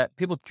matter is that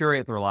people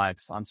curate their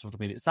lives on social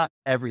media. It's not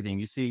everything.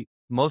 You see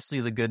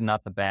mostly the good,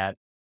 not the bad.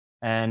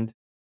 And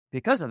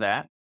because of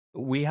that,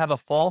 we have a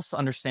false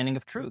understanding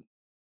of truth.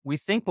 We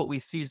think what we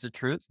see is the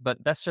truth,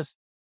 but that's just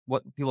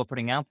what people are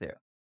putting out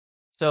there.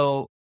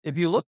 So if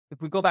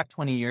we go back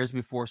 20 years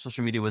before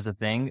social media was a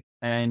thing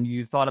and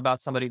you thought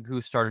about somebody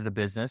who started a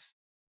business,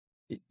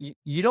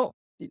 you don't,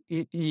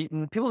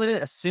 people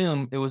didn't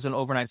assume it was an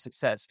overnight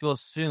success. People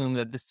assume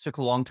that this took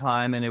a long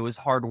time and it was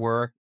hard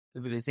work.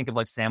 They think of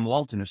like Sam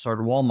Walton who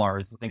started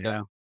Walmart. They think of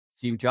Yeah.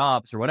 Steve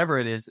Jobs or whatever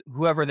it is,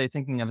 whoever they're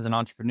thinking of as an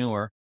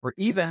entrepreneur, or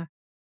even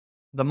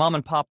the mom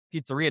and pop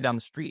pizzeria down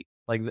the street.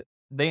 Like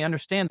they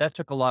understand that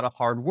took a lot of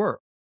hard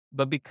work.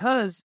 But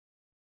because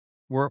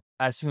we're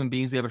as human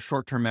beings, we have a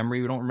short-term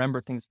memory. We don't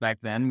remember things back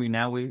then.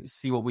 We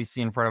see what we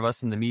see in front of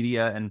us in the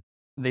media, and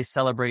they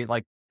celebrate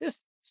like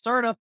this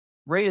startup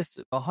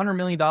raised $100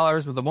 million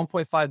with a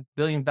 1.5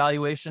 billion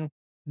valuation.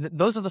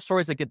 Those are the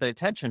stories that get the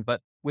attention.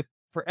 But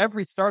for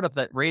every startup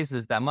that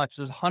raises that much,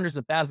 there's hundreds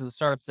of thousands of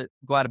startups that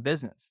go out of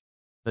business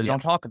that they Yeah. don't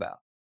talk about.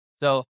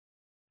 So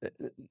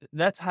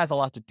that has a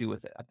lot to do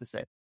with it, I have to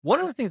say. One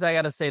of the things I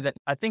got to say that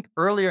I think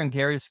earlier in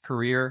Gary's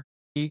career,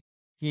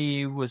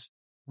 he was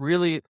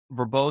really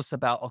verbose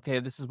about, okay,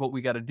 this is what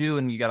we got to do.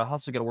 And you got to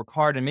hustle, you got to work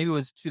hard. And maybe it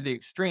was to the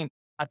extreme.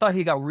 I thought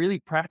he got really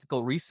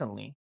practical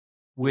recently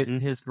with Hmm.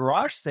 his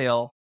garage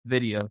sale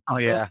video. Oh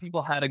He shows yeah.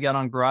 people how to get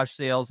on garage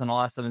sales and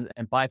all that stuff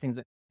and buy things.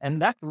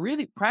 And that's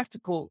really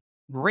practical,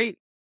 great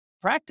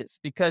practice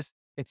because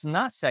it's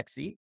not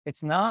sexy.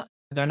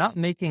 They're not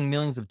making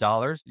millions of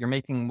dollars. You're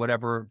making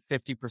whatever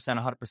 50%,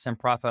 100%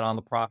 profit on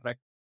the product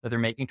that they're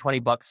making,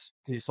 $20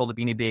 because you sold a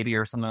Beanie Baby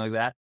or something like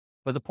that.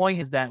 But the point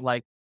is that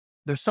like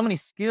there's so many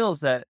skills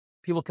that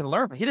people can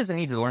learn. But he doesn't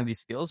need to learn these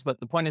skills. But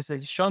the point is that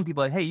he's showing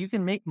people like, hey, you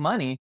can make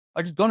money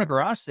by just going to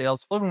garage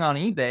sales, flipping on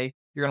eBay.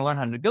 You're going to learn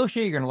how to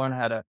negotiate. You're going to learn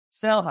how to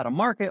sell, how to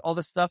market, all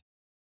this stuff,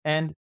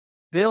 and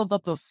build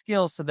up those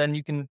skills. So then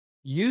you can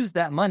use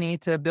that money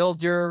to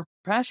build your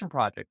passion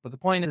project. But the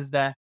point is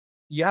that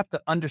you have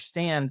to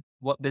understand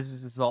what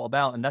business is all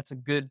about, and that's a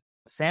good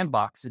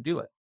sandbox to do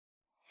it.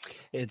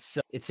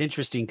 It's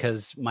interesting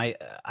because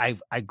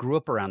I grew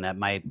up around that.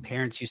 My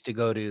parents used to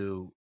go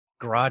to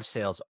garage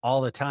sales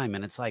all the time,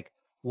 and it's like,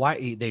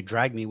 why they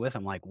drag me with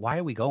them? Like, why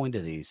are we going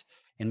to these?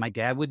 And my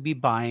dad would be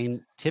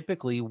buying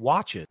typically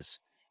watches,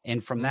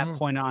 and from that Mm,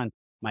 point on,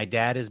 my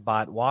dad has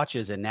bought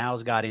watches, and now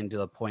has got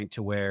into a point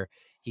to where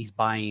he's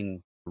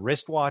buying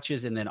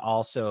wristwatches and then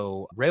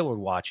also railroad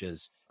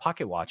watches,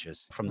 pocket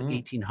watches from the mm,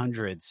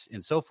 1800s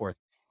and so forth,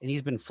 and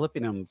he's been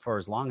flipping them for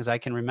as long as I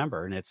can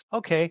remember. And it's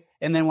okay.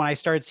 And then when I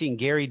started seeing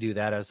Gary do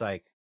that, I was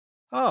like,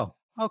 oh,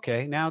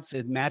 okay. Now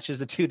it matches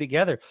the two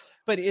together.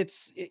 But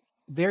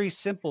very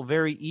simple,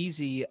 very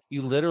easy.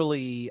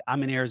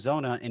 I'm in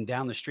Arizona, and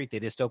down the street, they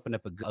just opened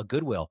up a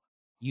Goodwill.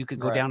 You could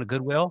go right. down to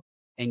Goodwill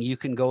and you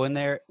can go in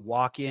there,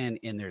 walk in,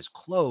 and there's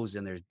clothes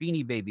and there's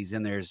Beanie Babies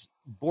and there's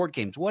board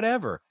games,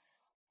 whatever.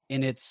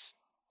 And it's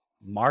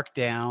marked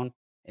down,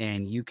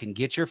 and you can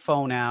get your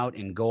phone out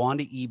and go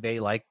onto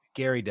eBay like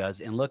Gary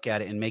does and look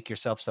at it and make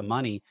yourself some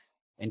money.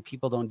 And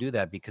people don't do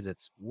that because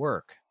it's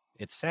work.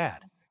 It's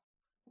sad.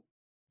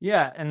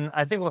 Yeah, and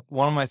I think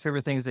one of my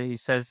favorite things that he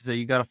says is that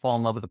you got to fall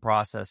in love with the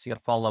process. You got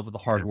to fall in love with the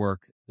Yeah. hard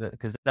work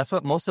because that's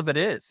what most of it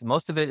is.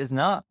 Most of it is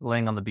not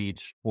laying on the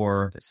beach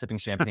or sipping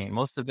champagne.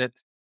 Most of it,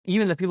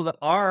 even the people that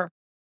are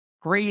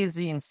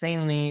crazy,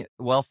 insanely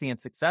wealthy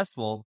and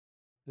successful,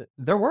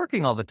 they're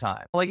working all the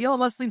time. Like Elon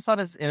Musk sleeps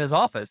in his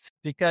office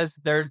because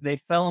they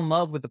fell in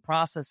love with the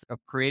process of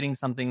creating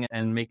something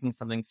and making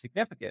something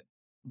significant.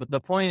 But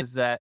the point is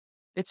that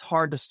it's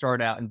hard to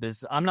start out in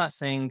business. I'm not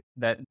saying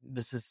that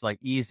this is like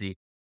easy.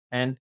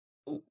 And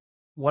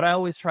what I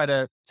always try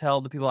to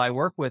tell the people I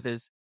work with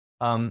is,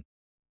 um,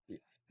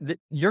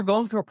 you're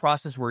going through a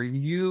process where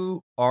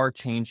you are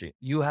changing.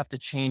 You have to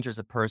change as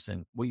a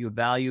person, what you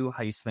value,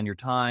 how you spend your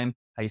time,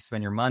 how you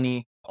spend your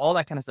money. all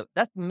that kind of stuff.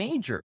 That's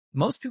major.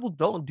 Most people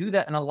don't do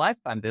that in a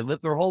lifetime. They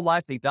live their whole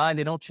life, they die,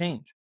 they don't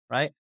change,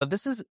 right? But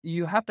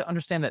you have to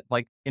understand that,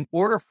 like, in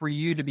order for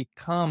you to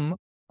become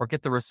or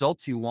get the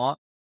results you want,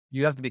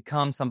 you have to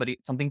become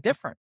something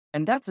different.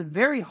 And that's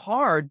very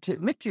hard to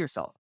admit to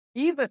yourself.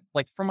 Even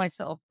like for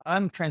myself,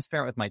 I'm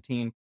transparent with my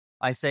team.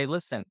 I say,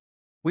 listen,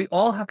 we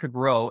all have to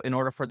grow in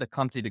order for the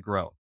company to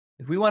grow.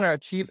 If we want to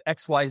achieve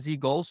XYZ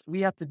goals,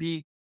 we have to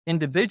be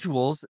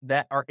individuals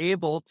that are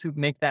able to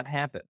make that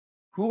happen.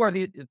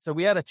 So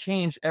we had to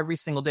change every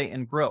single day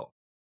and grow.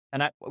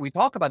 And we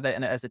talk about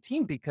that as a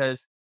team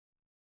because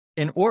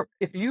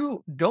if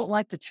you don't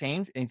like to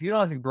change and if you don't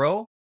like to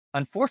grow,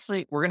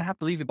 unfortunately, we're going to have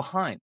to leave you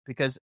behind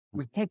because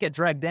we can't get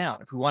dragged down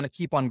if we want to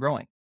keep on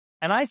growing.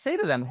 And I say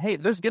to them, hey,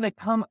 there's going to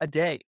come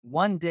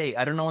one day,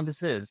 I don't know when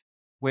this is,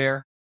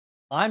 where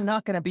I'm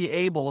not going to be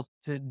able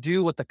to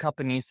do what the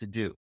company needs to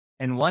do.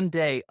 And one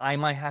day I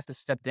might have to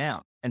step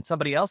down and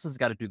somebody else has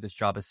got to do this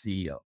job as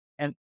CEO.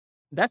 And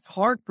that's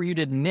hard for you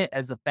to admit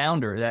as a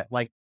founder that,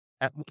 like,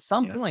 at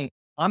some point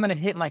I'm going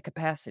to hit my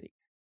capacity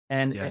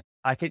and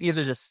I could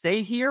either just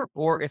stay here,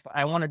 or if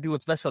I want to do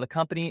what's best for the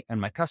company and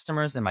my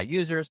customers and my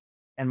users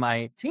and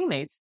my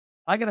teammates,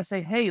 I got to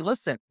say, hey,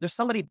 listen, there's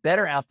somebody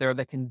better out there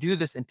that can do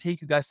this and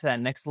take you guys to that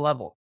next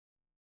level.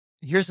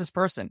 Here's this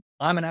person.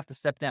 I'm going to have to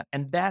step down.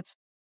 And that's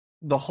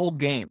the whole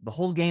game. The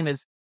whole game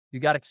is you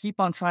got to keep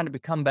on trying to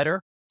become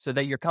better so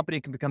that your company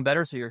can become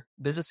better, so your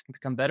business can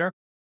become better.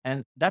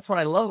 And that's what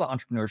I love about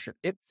entrepreneurship.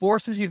 It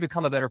forces you to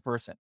become a better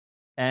person.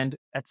 And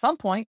at some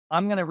point,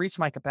 I'm going to reach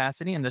my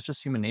capacity, and that's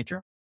just human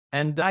nature.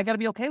 And I got to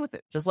be okay with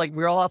it. Just like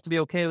we all have to be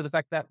okay with the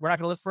fact that we're not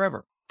going to live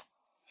forever.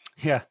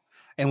 Yeah.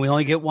 And we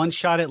only get one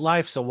shot at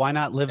life. So why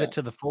not live it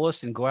to the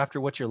fullest and go after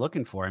what you're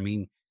looking for? I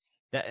mean,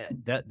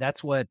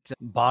 that's what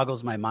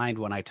boggles my mind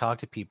when I talk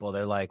to people.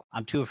 They're like,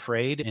 I'm too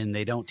afraid, and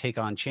they don't take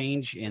on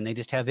change, and they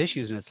just have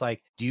issues. And it's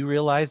like, do you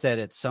realize that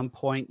at some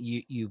point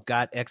you've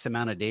got X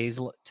amount of days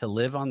to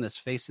live on this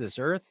face of this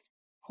earth?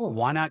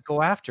 Why not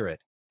go after it?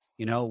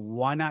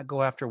 Why not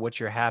go after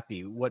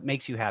what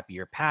makes you happy,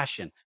 your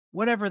passion,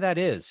 whatever that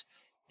is.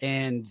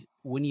 And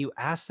when you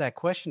ask that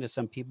question to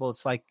some people,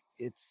 it's like,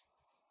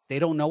 they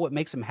don't know what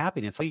makes them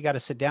happy. And it's like, you got to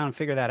sit down and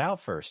figure that out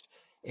first.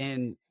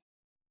 And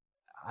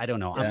I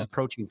don't know. Yeah. I'm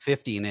approaching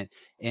 50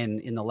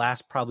 and in the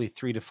last probably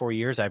 3 to 4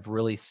 years, I've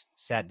really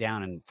sat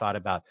down and thought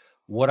about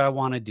what I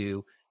want to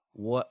do.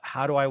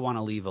 How do I want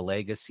to leave a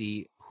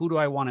legacy? Who do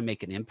I want to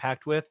make an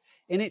impact with?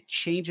 And it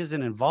changes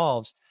and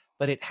evolves,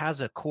 but it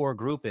has a core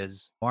group.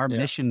 Is our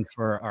mission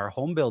for our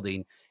home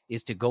building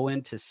is to go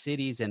into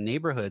cities and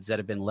neighborhoods that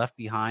have been left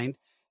behind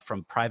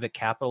from private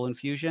capital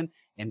infusion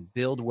and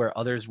build where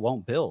others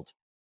won't build.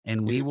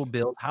 And we will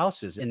build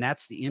houses. And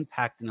that's the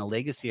impact and the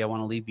legacy I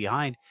want to leave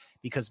behind,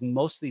 because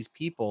most of these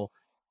people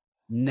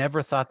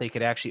never thought they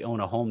could actually own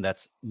a home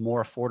that's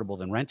more affordable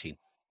than renting.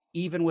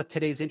 Even with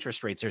today's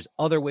interest rates, there's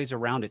other ways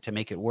around it to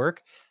make it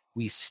work.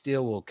 We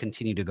still will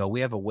continue to go.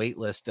 We have a wait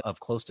list of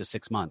close to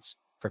 6 months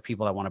for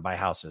people that want to buy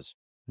houses.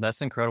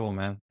 That's incredible,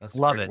 man. That's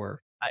love it.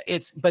 Work.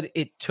 But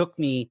it took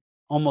me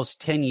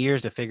almost 10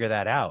 years to figure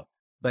that out.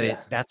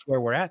 But that's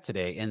where we're at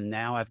today. And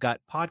now I've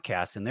got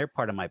podcasts, and they're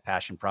part of my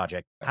passion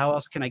project. How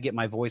else can I get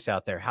my voice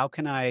out there? How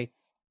can I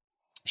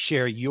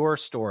share your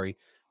story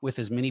with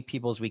as many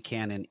people as we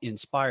can and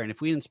inspire? And if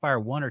we inspire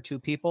 1 or 2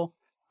 people,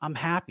 I'm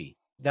happy.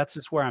 That's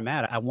just where I'm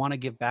at. I want to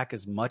give back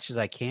as much as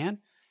I can.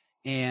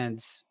 And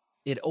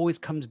it always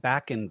comes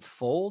back and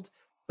fold,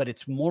 but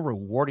it's more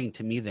rewarding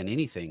to me than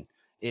anything.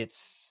 It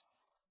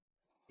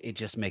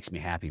just makes me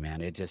happy, man.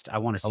 I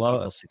want to see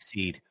people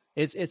succeed.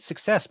 It's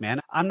success,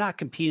 man. I'm not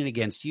competing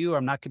against you.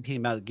 I'm not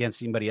competing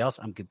against anybody else.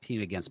 I'm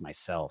competing against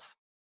myself.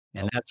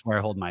 And that's where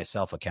I hold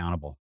myself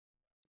accountable.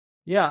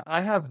 Yeah,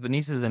 I have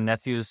nieces and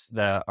nephews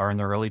that are in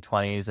their early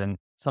 20s, and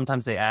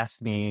sometimes they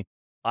ask me,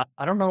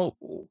 I don't know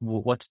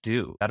what to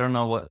do. I don't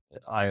know what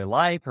I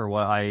like or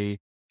what I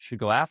should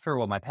go after,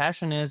 what my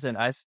passion is. And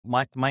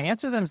my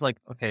answer to them is like,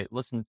 okay,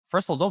 listen,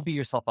 first of all, don't beat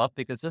yourself up,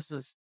 because this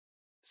is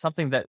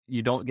something that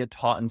you don't get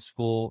taught in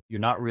school.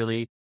 You're not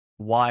really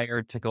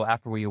wired to go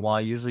after what you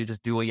want. You usually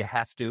just do what you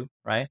have to,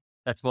 right?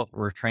 That's what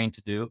we're trained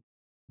to do.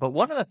 But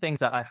one of the things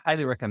that I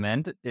highly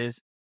recommend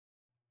is,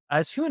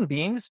 as human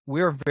beings,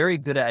 we're very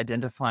good at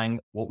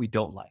identifying what we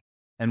don't like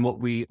and what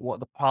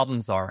the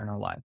problems are in our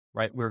life,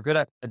 right? We're good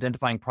at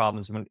identifying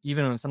problems.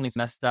 Even when something's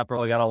messed up, or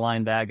I got to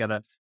line that, I got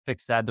to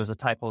fix that, there's a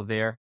typo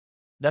there.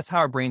 That's how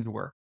our brains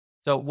work.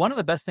 So one of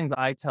the best things that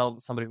I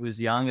tell somebody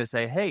who's young is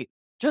say, hey,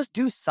 just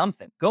do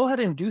something. Go ahead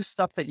and do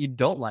stuff that you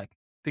don't like.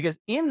 Because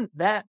in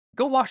that,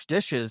 go wash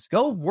dishes,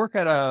 go work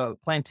at a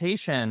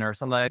plantation or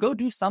something, go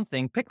do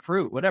something, pick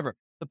fruit, whatever.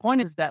 The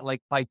point is that,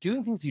 like, by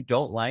doing things you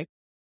don't like,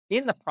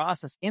 in the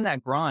process, in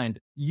that grind,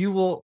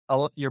 your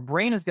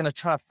brain is going to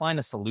try to find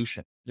a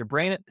solution. Your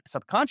brain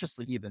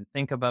subconsciously even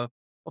think about,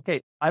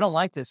 okay, I don't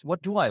like this.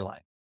 What do I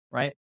like,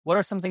 right? What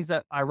are some things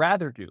that I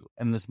rather do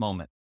in this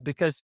moment?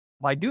 Because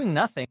by doing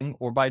nothing,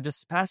 or by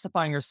just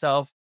pacifying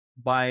yourself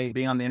by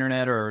being on the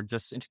internet or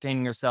just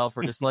entertaining yourself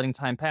or just letting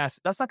time pass,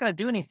 that's not going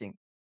to do anything.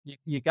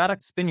 You got to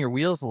spin your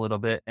wheels a little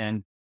bit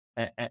and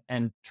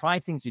and try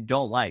things you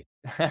don't like.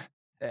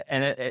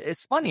 And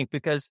it's funny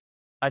because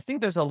I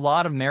think there's a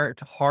lot of merit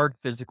to hard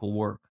physical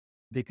work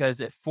because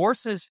it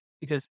forces,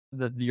 because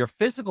your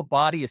physical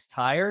body is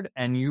tired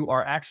and you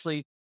are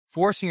actually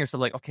forcing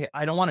yourself like, okay,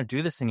 I don't want to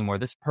do this anymore.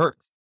 This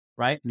hurts,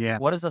 right? Yeah.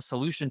 What is a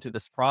solution to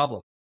this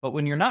problem? But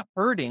when you're not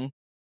hurting,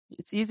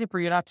 it's easy for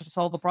you not to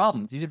solve the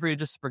problem. It's easy for you to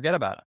just forget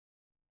about it.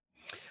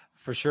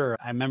 For sure.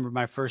 I remember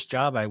my first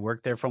job. I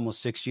worked there for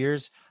almost 6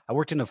 years. I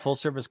worked in a full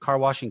service car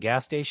washing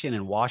gas station,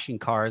 and washing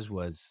cars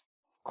was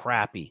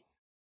crappy.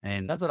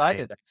 And That's what I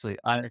did actually.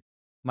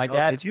 My oh,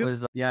 dad did you?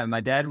 was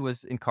my dad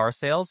was in car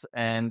sales,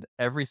 and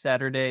every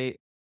Saturday,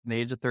 at the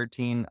age of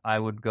 13, I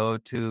would go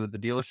to the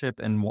dealership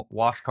and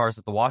wash cars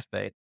at the wash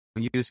bay.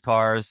 Used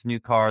cars, new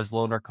cars,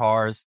 loaner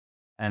cars,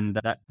 and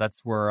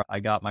that's where I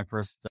got my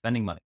first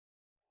spending money.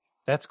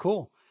 That's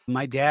cool.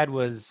 My dad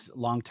was a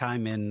long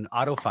time in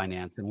auto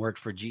finance and worked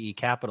for GE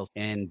Capital.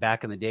 And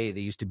back in the day,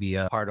 they used to be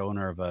a part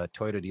owner of a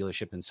Toyota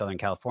dealership in Southern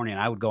California.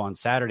 And I would go on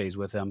Saturdays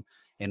with him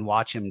and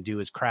watch him do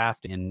his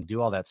craft and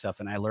do all that stuff.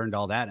 And I learned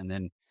all that and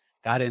then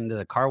got into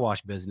the car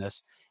wash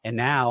business. And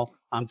now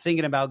I'm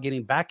thinking about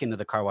getting back into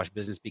the car wash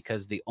business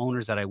because the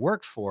owners that I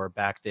worked for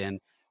back then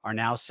are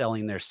now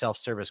selling their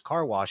self-service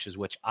car washes,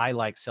 which I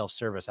like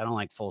self-service. I don't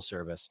like full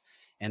service.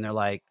 And they're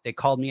like, they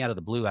called me out of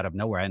the blue, out of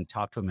nowhere. I hadn't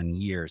talked to them in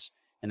years.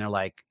 And they're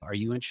like, are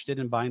you interested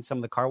in buying some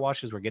of the car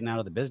washes? We're getting out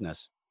of the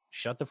business.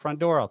 Shut the front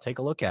door. I'll take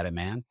a look at it,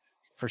 man.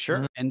 For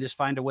sure. And just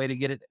find a way to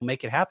get it,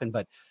 make it happen.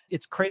 But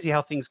it's crazy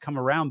how things come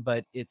around.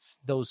 But it's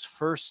those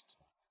first,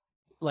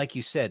 like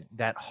you said,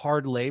 that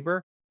hard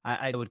labor.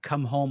 I would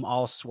come home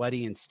all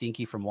sweaty and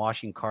stinky from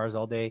washing cars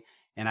all day,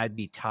 and I'd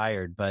be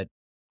tired. But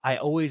I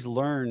always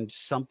learned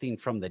something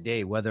from the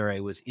day, whether I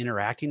was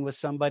interacting with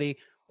somebody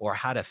or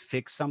how to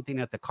fix something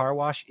at the car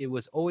wash. It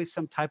was always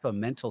some type of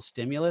mental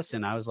stimulus.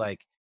 And I was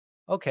like,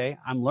 okay,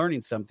 I'm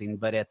learning something.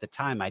 But at the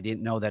time, I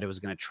didn't know that it was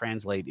going to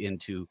translate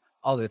into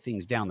other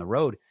things down the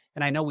road.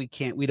 And I know we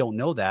don't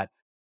know that,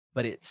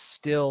 but it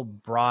still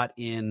brought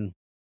in,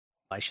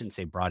 I shouldn't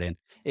say brought in,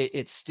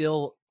 it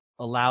still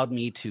allowed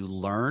me to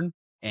learn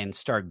and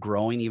start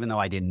growing, even though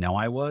I didn't know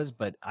I was,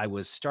 but I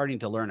was starting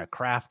to learn a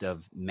craft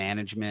of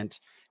management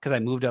because I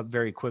moved up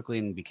very quickly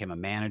and became a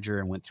manager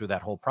and went through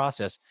that whole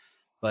process.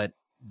 But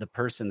the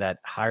person that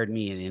hired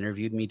me and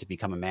interviewed me to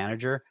become a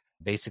manager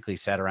basically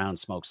sat around and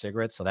smoked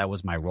cigarettes. So that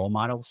was my role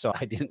model. So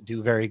I didn't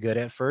do very good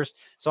at first.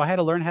 So I had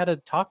to learn how to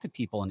talk to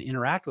people and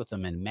interact with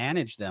them and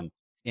manage them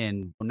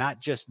and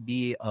not just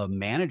be a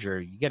manager.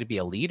 You got to be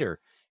a leader.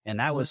 And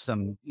that was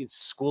some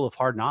school of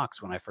hard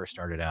knocks when I first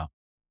started out.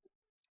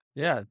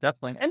 Yeah,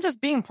 definitely. And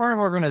just being part of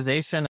an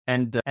organization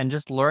and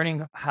just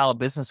learning how a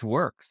business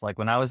works. Like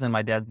when I was in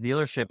my dad's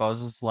dealership, I was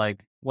just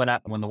like, when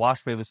the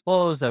wash bay was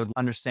closed, I would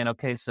understand,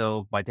 okay,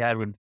 so my dad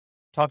would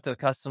talk to the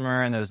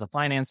customer and there was a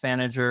finance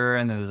manager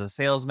and there was a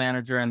sales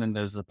manager and then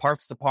there's a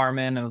parts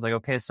department. And it was like,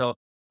 okay, so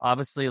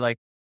obviously like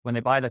when they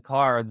buy the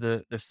car,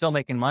 they're still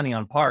making money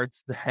on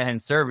parts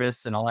and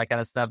service and all that kind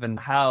of stuff. And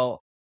how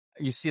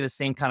you see the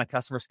same kind of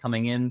customers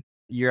coming in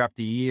year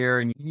after year.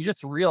 And you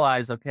just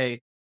realize, okay,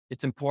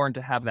 it's important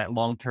to have that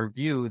long-term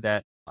view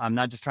that I'm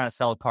not just trying to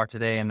sell a car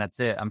today and that's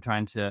it. I'm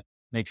trying to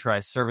make sure I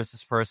service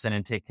this person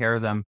and take care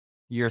of them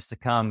years to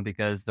come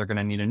because they're going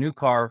to need a new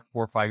car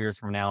 4 or 5 years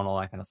from now and all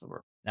that kind of stuff.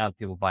 Now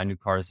people buy new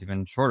cars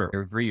even shorter,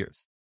 every 3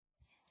 years.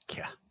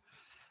 Yeah.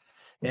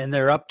 And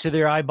they're up to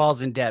their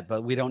eyeballs in debt,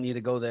 but we don't need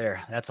to go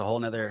there. That's a whole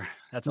nother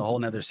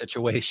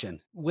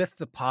situation. With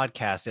the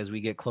podcast, as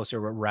we get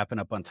closer, we're wrapping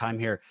up on time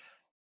here.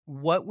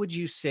 What would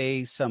you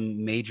say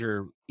some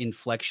major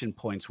inflection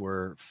points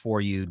were for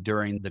you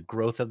during the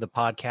growth of the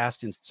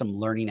podcast and some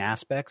learning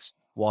aspects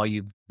while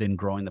you've been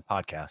growing the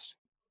podcast?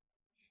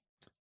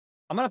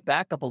 I'm going to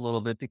back up a little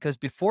bit because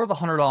before the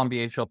 $100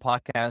 MBA Show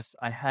podcast,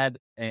 I had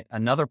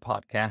another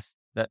podcast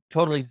that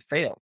totally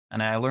failed.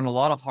 And I learned a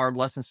lot of hard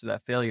lessons through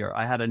that failure.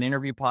 I had an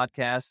interview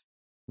podcast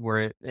where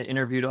it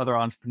interviewed other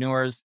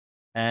entrepreneurs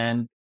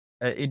and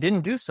it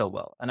didn't do so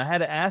well. And I had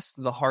to ask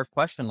the hard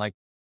question, like,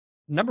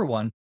 number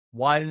one,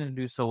 why didn't it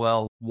do so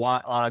well?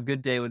 Why on a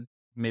good day would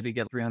maybe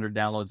get 300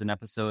 downloads an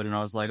episode? And I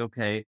was like,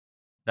 okay,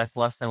 that's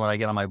less than what I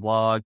get on my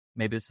blog.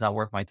 Maybe it's not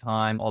worth my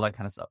time, all that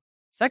kind of stuff.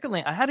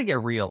 Secondly, I had to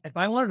get real. If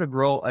I wanted to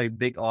grow a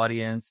big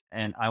audience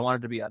and I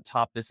wanted to be a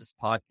top business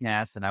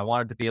podcast and I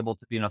wanted to be able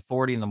to be an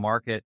authority in the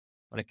market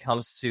when it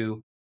comes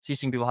to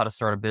teaching people how to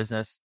start a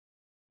business,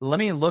 let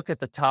me look at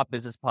the top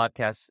business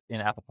podcasts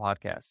in Apple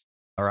Podcasts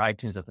or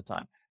iTunes at the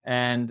time.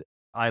 And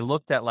I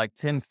looked at like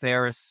Tim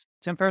Ferriss.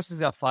 Tim Ferriss has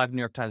got 5 New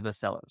York Times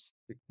bestsellers.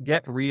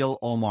 Get real,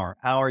 Omar.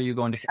 How are you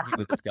going to compete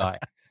with this guy?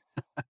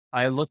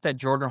 I looked at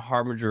Jordan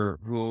Harbinger,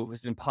 who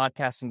has been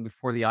podcasting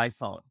before the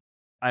iPhone.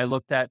 I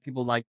looked at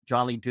people like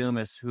John Lee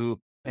Dumas, who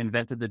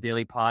invented the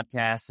daily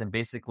podcast and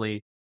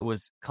basically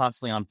was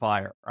constantly on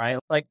fire, right?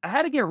 Like I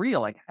had to get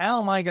real. Like,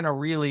 how am I going to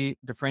really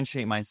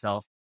differentiate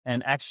myself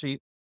and actually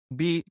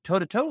be toe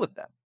to toe with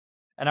them?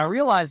 And I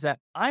realized that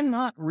I'm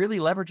not really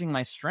leveraging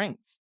my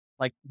strengths.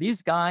 Like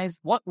these guys,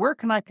 where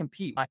can I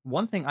compete?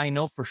 One thing I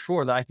know for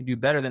sure that I can do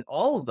better than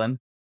all of them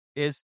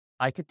is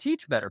I could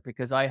teach better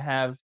because I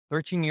have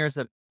 13 years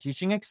of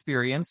teaching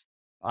experience.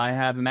 I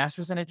have a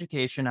master's in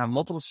education. I have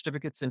multiple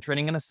certificates in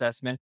training and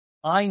assessment.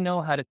 I know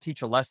how to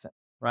teach a lesson,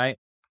 right?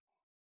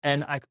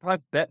 And I could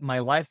probably bet my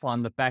life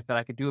on the fact that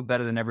I could do it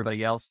better than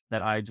everybody else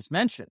that I just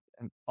mentioned.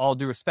 And all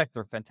due respect,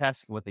 they're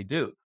fantastic at what they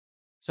do.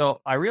 So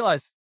I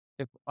realized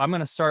if I'm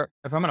going to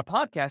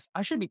podcast,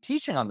 I should be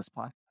teaching on this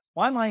podcast.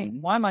 Why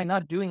am I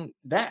not doing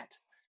that?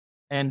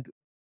 And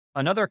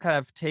another kind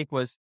of take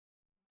was,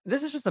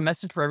 this is just a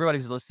message for everybody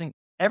who's listening.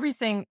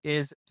 Everything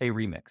is a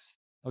remix.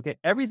 Okay.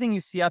 Everything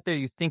you see out there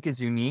you think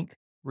is unique,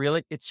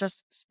 really, it's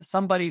just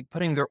somebody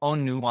putting their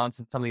own nuance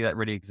in something that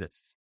already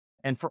exists.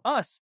 And for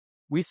us,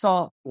 we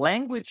saw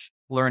language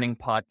learning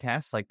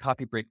podcasts like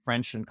Copy Break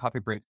French and Copy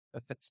Break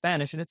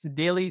Spanish, and it's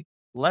daily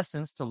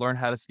lessons to learn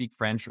how to speak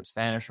French or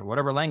Spanish or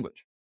whatever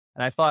language.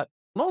 And I thought,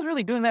 no one's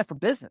really doing that for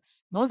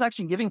business. No one's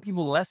actually giving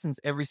people lessons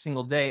every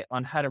single day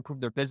on how to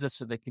improve their business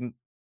so they can,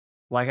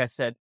 like I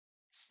said,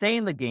 stay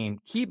in the game,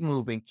 keep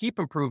moving, keep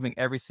improving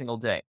every single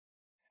day.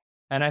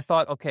 And I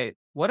thought, okay,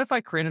 what if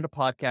I created a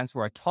podcast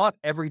where I taught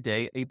every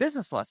day a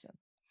business lesson?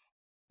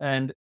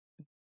 And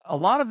a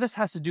lot of this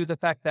has to do with the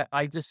fact that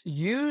I just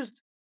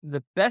used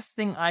the best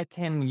thing I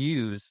can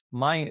use,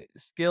 my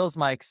skills,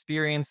 my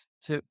experience,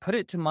 to put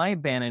it to my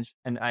advantage.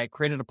 And I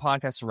created a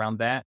podcast around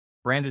that,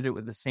 branded it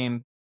with the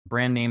same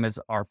brand name as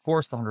our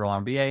course, the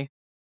 $100 MBA.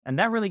 And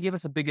that really gave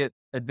us a big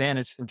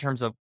advantage in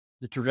terms of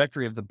the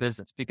trajectory of the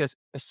business. Because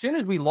as soon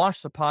as we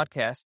launched the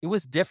podcast, it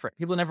was different.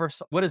 People never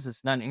saw, what is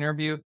this? Not an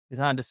interview. It's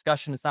not a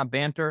discussion. It's not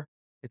banter.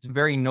 It's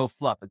very no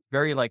fluff. It's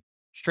very like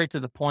straight to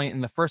the point. In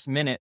the first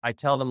minute, I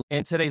tell them,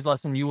 in today's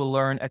lesson, you will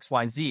learn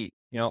XYZ,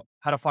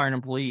 how to fire an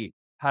employee,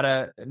 how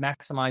to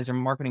maximize your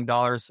marketing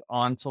dollars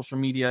on social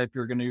media if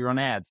you're going to run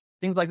ads,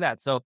 things like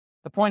that. So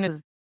the point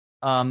is,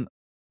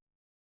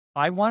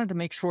 I wanted to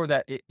make sure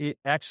that it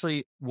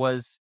actually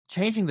was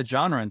changing the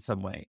genre in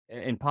some way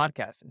in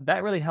podcasts.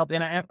 That really helped.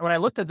 And when I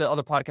looked at the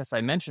other podcasts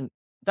I mentioned,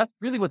 that's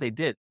really what they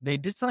did. They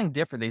did something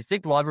different. They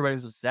zigged while everybody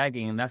was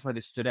zagging, and that's why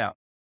they stood out.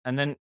 And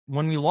then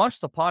when we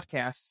launched the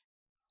podcast,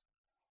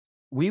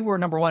 we were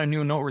number one in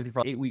New and Noteworthy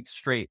for 8 weeks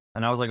straight.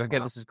 And I was like, okay,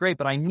 this is great.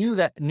 But I knew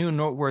that New and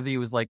Noteworthy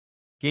was like,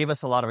 gave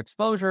us a lot of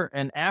exposure.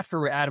 And after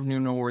we're out of New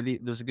and Noteworthy,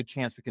 there's a good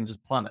chance we can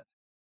just plummet.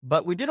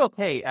 But we did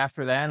okay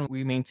after that. And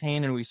we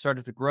maintained and we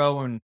started to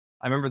grow. And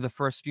I remember the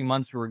first few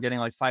months we were getting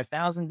like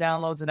 5,000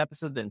 downloads an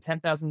episode, then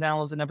 10,000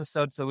 downloads an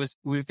episode. So we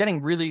were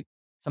getting really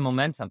some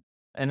momentum.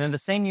 And then the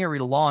same year we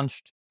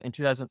launched in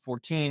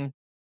 2014,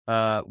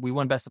 we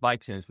won Best of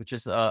iTunes, which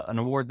is an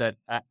award that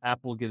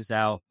Apple gives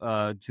out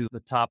to the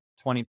top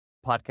 20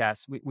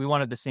 podcasts. We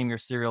won it the same year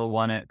Serial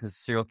won it because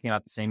Serial came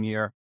out the same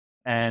year.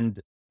 And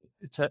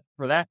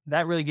for that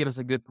really gave us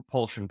a good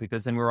propulsion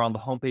because then we were on the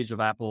homepage of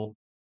Apple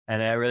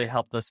and it really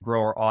helped us grow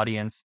our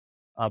audience.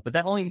 But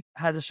that only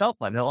has a shelf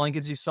life. That only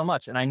gives you so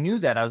much. And I knew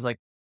that. I was like,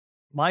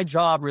 my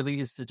job really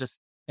is to just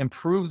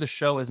improve the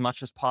show as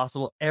much as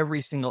possible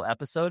every single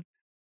episode,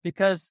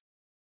 because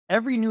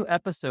every new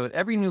episode,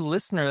 every new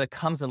listener that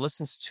comes and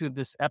listens to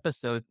this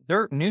episode,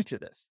 they're new to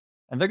this.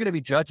 And they're going to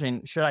be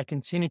judging, should I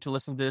continue to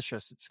listen to this? Should I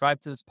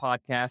subscribe to this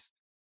podcast?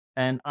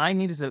 And I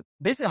needed to,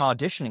 basically I'm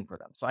auditioning for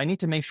them. So I need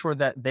to make sure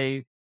that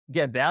they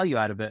get value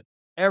out of it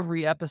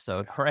every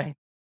episode, right?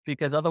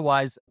 Because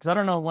otherwise, I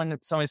don't know when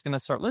somebody's going to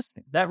start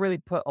listening. That really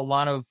put a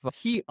lot of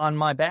heat on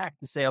my back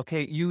to say,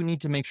 okay, you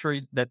need to make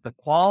sure that the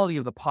quality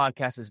of the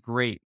podcast is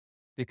great,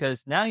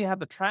 because now you have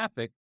the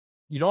traffic,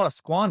 you don't want to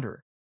squander it.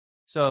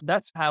 So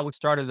that's how we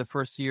started the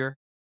first year.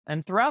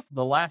 And throughout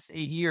the last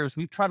 8 years,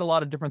 we've tried a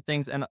lot of different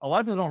things. And a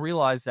lot of people don't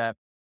realize that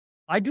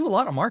I do a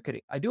lot of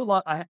marketing. I do a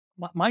lot.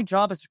 My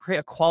job is to create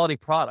a quality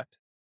product,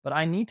 but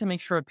I need to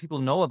make sure people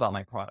know about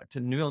my product.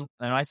 And when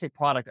I say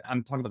product,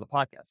 I'm talking about the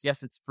podcast.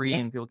 Yes, it's free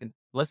and people can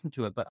listen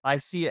to it, but I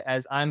see it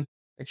as I'm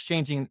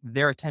exchanging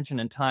their attention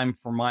and time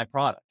for my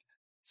product.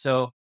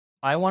 So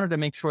I wanted to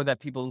make sure that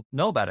people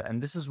know about it.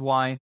 And this is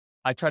why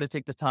I try to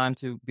take the time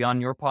to be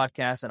on your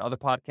podcast and other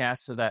podcasts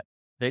so that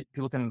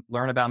people can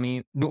learn about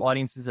me, new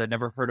audiences that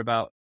never heard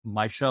about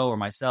my show or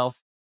myself.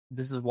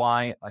 This is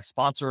why I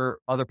sponsor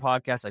other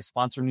podcasts. I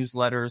sponsor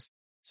newsletters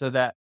so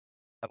that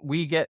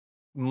we get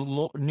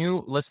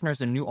new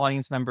listeners and new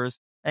audience members,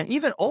 and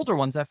even older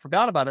ones that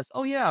forgot about us.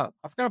 Oh yeah,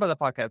 I forgot about that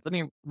podcast. Let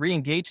me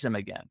re-engage them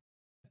again.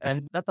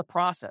 And that's a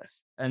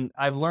process. And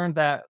I've learned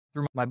that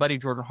through my buddy,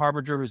 Jordan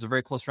Harbinger, who's a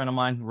very close friend of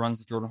mine who runs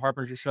the Jordan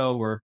Harbinger show,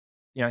 where,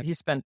 he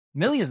spent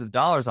millions of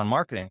dollars on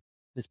marketing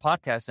this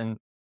podcast, and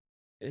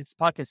its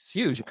podcast is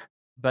huge.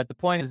 But the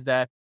point is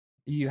that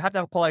you have to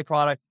have a quality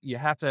product. You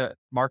have to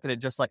market it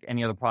just like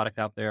any other product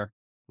out there,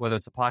 whether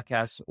it's a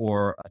podcast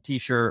or a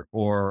t-shirt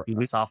or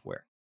a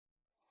software.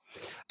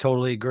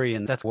 Totally agree.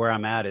 And that's where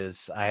I'm at,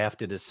 is I have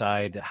to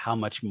decide how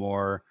much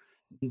more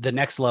the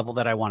next level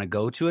that I want to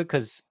go to it,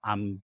 because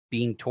I'm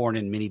being torn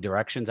in many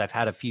directions. I've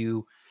had a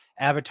few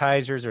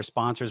advertisers or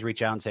sponsors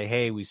reach out and say,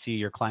 hey, we see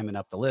you're climbing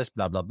up the list,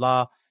 blah, blah,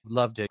 blah.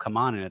 Love to come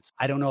on. And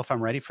I don't know if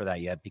I'm ready for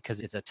that yet,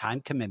 because it's a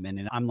time commitment.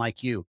 And I'm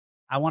like you,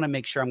 I want to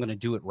make sure I'm going to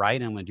do it right.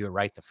 And I'm going to do it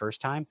right the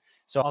first time.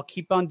 So I'll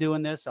keep on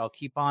doing this. I'll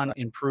keep on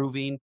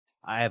improving.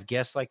 I have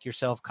guests like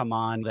yourself come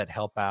on that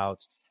help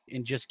out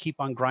and just keep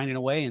on grinding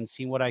away and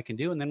seeing what I can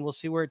do. And then we'll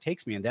see where it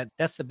takes me. And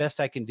that's the best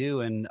I can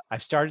do. And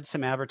I've started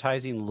some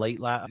advertising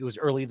it was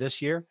early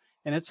this year,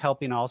 and it's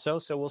helping also.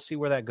 So we'll see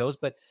where that goes.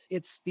 But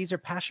these are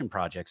passion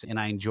projects and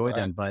I enjoy Right.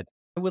 them. But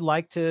I would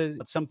like to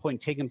at some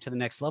point take them to the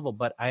next level.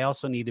 But I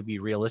also need to be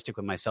realistic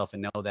with myself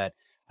and know that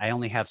I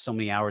only have so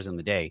many hours in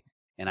the day.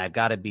 And I've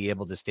got to be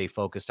able to stay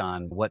focused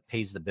on what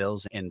pays the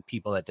bills and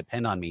people that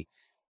depend on me.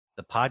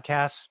 The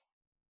podcast,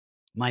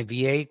 my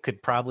VA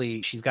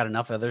she's got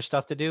enough other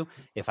stuff to do.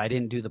 If I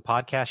didn't do the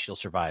podcast, she'll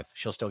survive.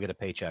 She'll still get a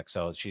paycheck.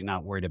 So she's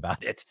not worried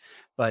about it.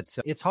 But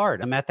it's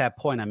hard. I'm at that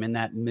point. I'm in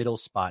that middle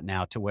spot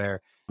now to where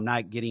I'm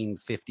not getting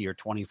 50 or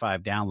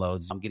 25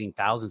 downloads. I'm getting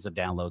thousands of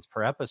downloads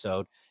per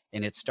episode.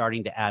 And it's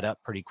starting to add up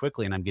pretty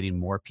quickly. And I'm getting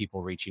more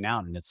people reaching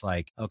out. And it's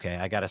like, okay,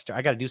 I got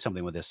to do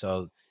something with this.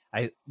 So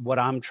what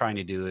I'm trying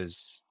to do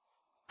is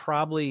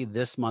probably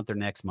this month or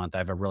next month,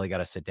 I've really got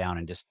to sit down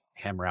and just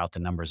hammer out the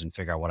numbers and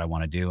figure out what I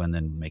want to do and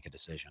then make a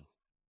decision.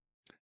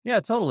 Yeah,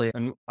 totally.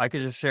 And I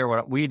could just share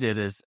what we did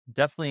is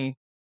definitely,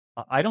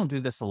 I don't do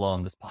this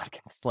alone, this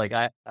podcast. Like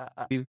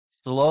we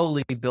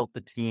slowly built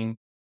the team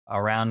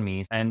around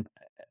me. And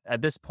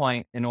at this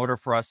point, in order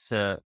for us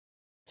to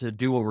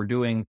do what we're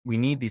doing, we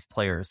need these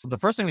players. The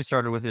first thing we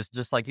started with is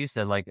just like you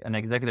said, like an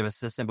executive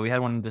assistant, but we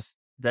had one just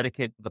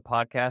dedicated to the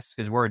podcast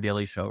because we're a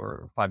daily show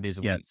or 5 days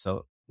a week.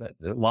 So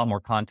a lot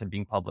more content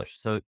being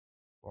published. So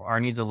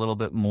our needs a little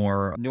bit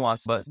more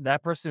nuanced, but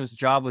that person whose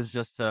job was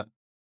just to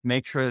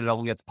make sure that it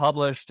all gets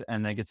published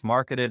and it gets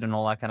marketed and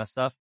all that kind of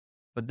stuff.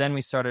 But then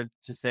we started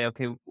to say,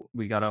 okay,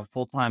 we got a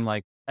full-time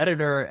like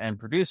editor and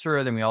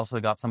producer. Then we also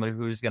got somebody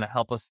who's going to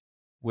help us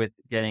with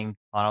getting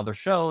on other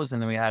shows.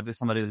 And then we have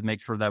somebody to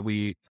make sure that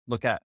we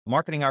look at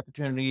marketing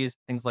opportunities,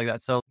 things like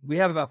that. So we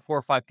have about 4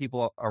 or 5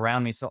 people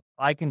around me. So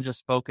I can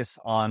just focus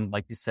on,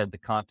 like you said, the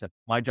content.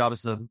 My job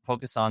is to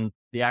focus on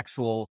the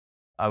actual,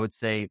 I would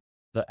say,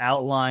 the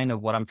outline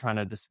of what I'm trying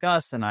to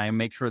discuss. And I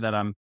make sure that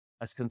I'm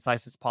as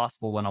concise as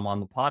possible when I'm on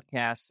the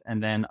podcast.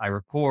 And then I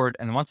record.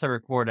 And once I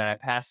record and I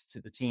pass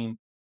to the team,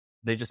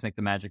 they just make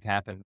the magic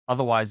happen.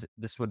 Otherwise,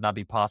 this would not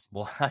be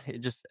possible.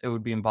 It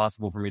would be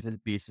impossible for me to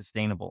be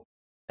sustainable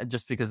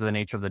just because of the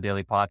nature of the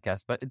daily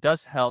podcast. But it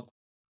does help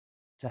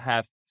to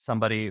have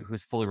somebody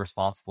who's fully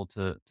responsible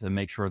to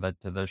make sure that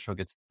the show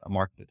gets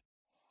marketed.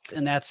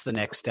 And that's the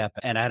next step.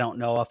 And I don't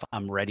know if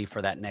I'm ready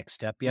for that next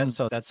step yet.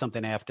 So that's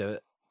something I have to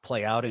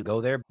play out and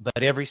go there.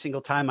 But every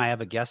single time I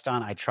have a guest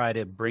on, I try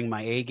to bring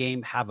my A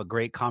game, have a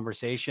great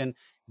conversation,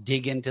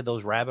 dig into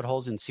those rabbit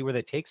holes and see where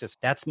that takes us.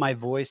 That's my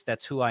voice.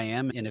 That's who I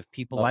am. And if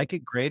people like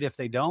it, great. If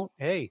they don't,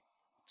 hey,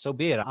 so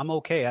be it. I'm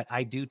okay.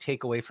 I do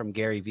take away from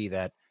Gary Vee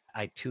that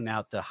I tune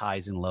out the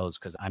highs and lows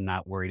because I'm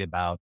not worried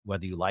about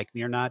whether you like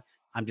me or not.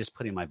 I'm just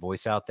putting my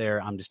voice out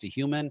there. I'm just a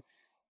human.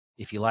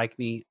 If you like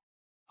me,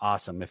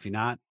 awesome. If you're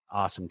not,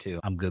 awesome too.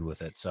 I'm good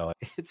with it. So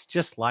it's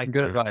just life.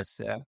 Good advice.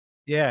 Yeah.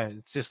 Yeah,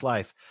 it's just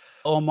life.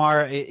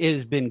 Omar, it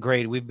has been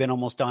great. We've been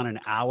almost on an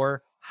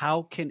hour.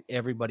 How can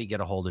everybody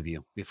get a hold of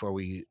you before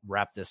we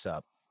wrap this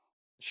up?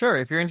 Sure.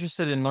 If you're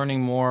interested in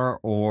learning more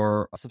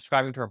or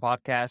subscribing to our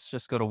podcast,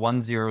 just go to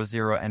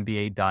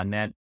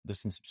 100mba.net. There's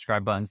some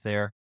subscribe buttons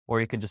there, or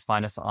you can just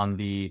find us on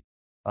the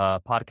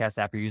podcast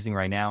app you're using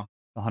right now,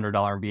 the $100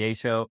 MBA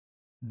show.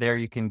 There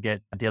you can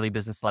get daily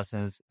business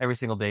lessons every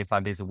single day,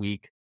 5 days a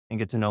week, and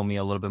get to know me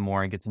a little bit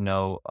more and get to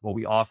know what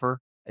we offer.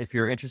 If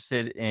you're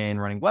interested in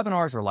running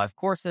webinars or live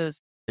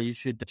courses, you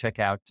should check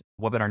out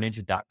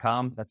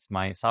webinarninja.com. That's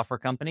my software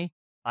company.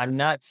 I'm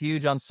not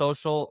huge on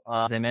social,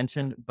 as I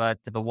mentioned, but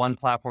the one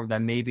platform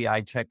that maybe I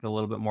check a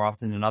little bit more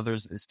often than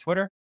others is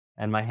Twitter.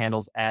 And my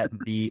handle's at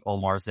the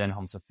Omar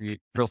Zenhom. So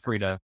feel free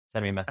to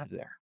send me a message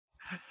there.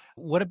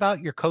 What about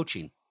your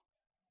coaching?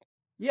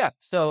 Yeah.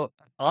 So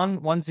on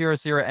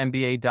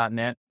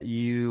 100mba.net,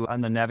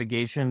 on the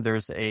navigation,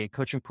 there's a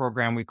coaching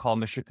program we call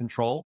Mission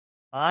Control.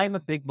 I'm a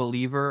big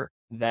believer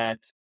that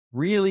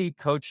really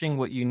coaching,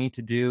 what you need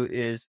to do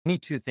is you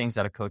need 2 things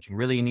out of coaching.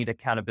 Really, you need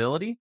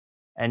accountability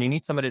and you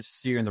need somebody to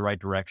steer you in the right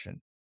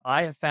direction.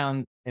 I have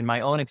found in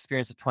my own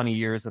experience of 20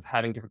 years of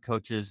having different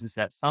coaches is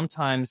that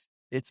sometimes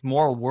it's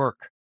more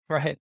work,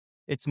 right?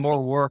 It's more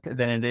work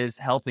than it is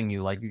helping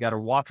you. Like you got to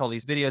watch all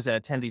these videos and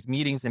attend these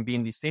meetings and be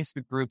in these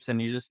Facebook groups.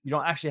 And you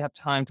don't actually have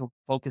time to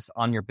focus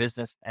on your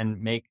business and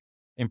make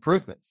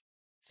improvements.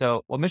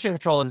 So what Mission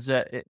Control is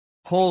that it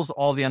pulls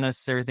all the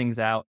unnecessary things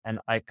out. And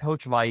I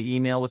coach via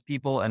email with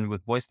people and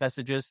with voice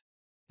messages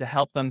to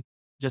help them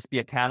just be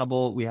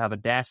accountable. We have a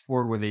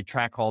dashboard where they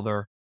track all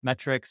their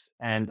metrics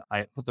and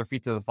I put their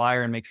feet to the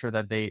fire and make sure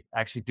that they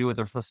actually do what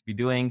they're supposed to be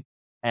doing.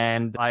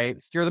 And I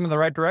steer them in the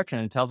right direction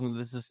and tell them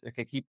this is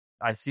okay.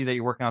 I see that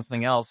you're working on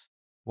something else.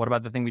 What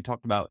about the thing we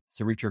talked about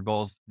to reach your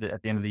goals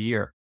at the end of the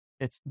year?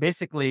 It's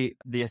basically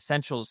the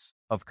essentials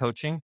of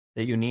coaching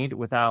that you need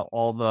without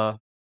all the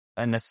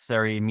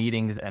unnecessary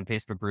meetings and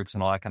Facebook groups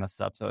and all that kind of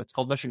stuff. So it's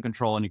called Mission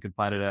Control and you can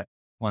find it at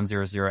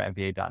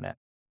 100mva.net.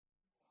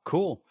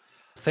 Cool.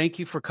 Thank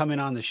you for coming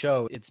on the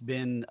show. It's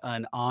been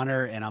an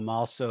honor, and I'm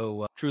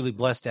also truly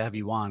blessed to have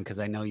you on because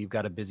I know you've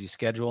got a busy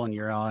schedule and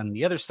you're on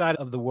the other side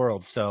of the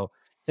world. So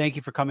thank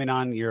you for coming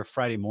on your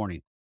Friday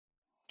morning.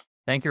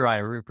 Thank you, Ryan.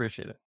 I really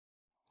appreciate it.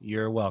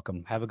 You're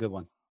welcome. Have a good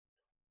one.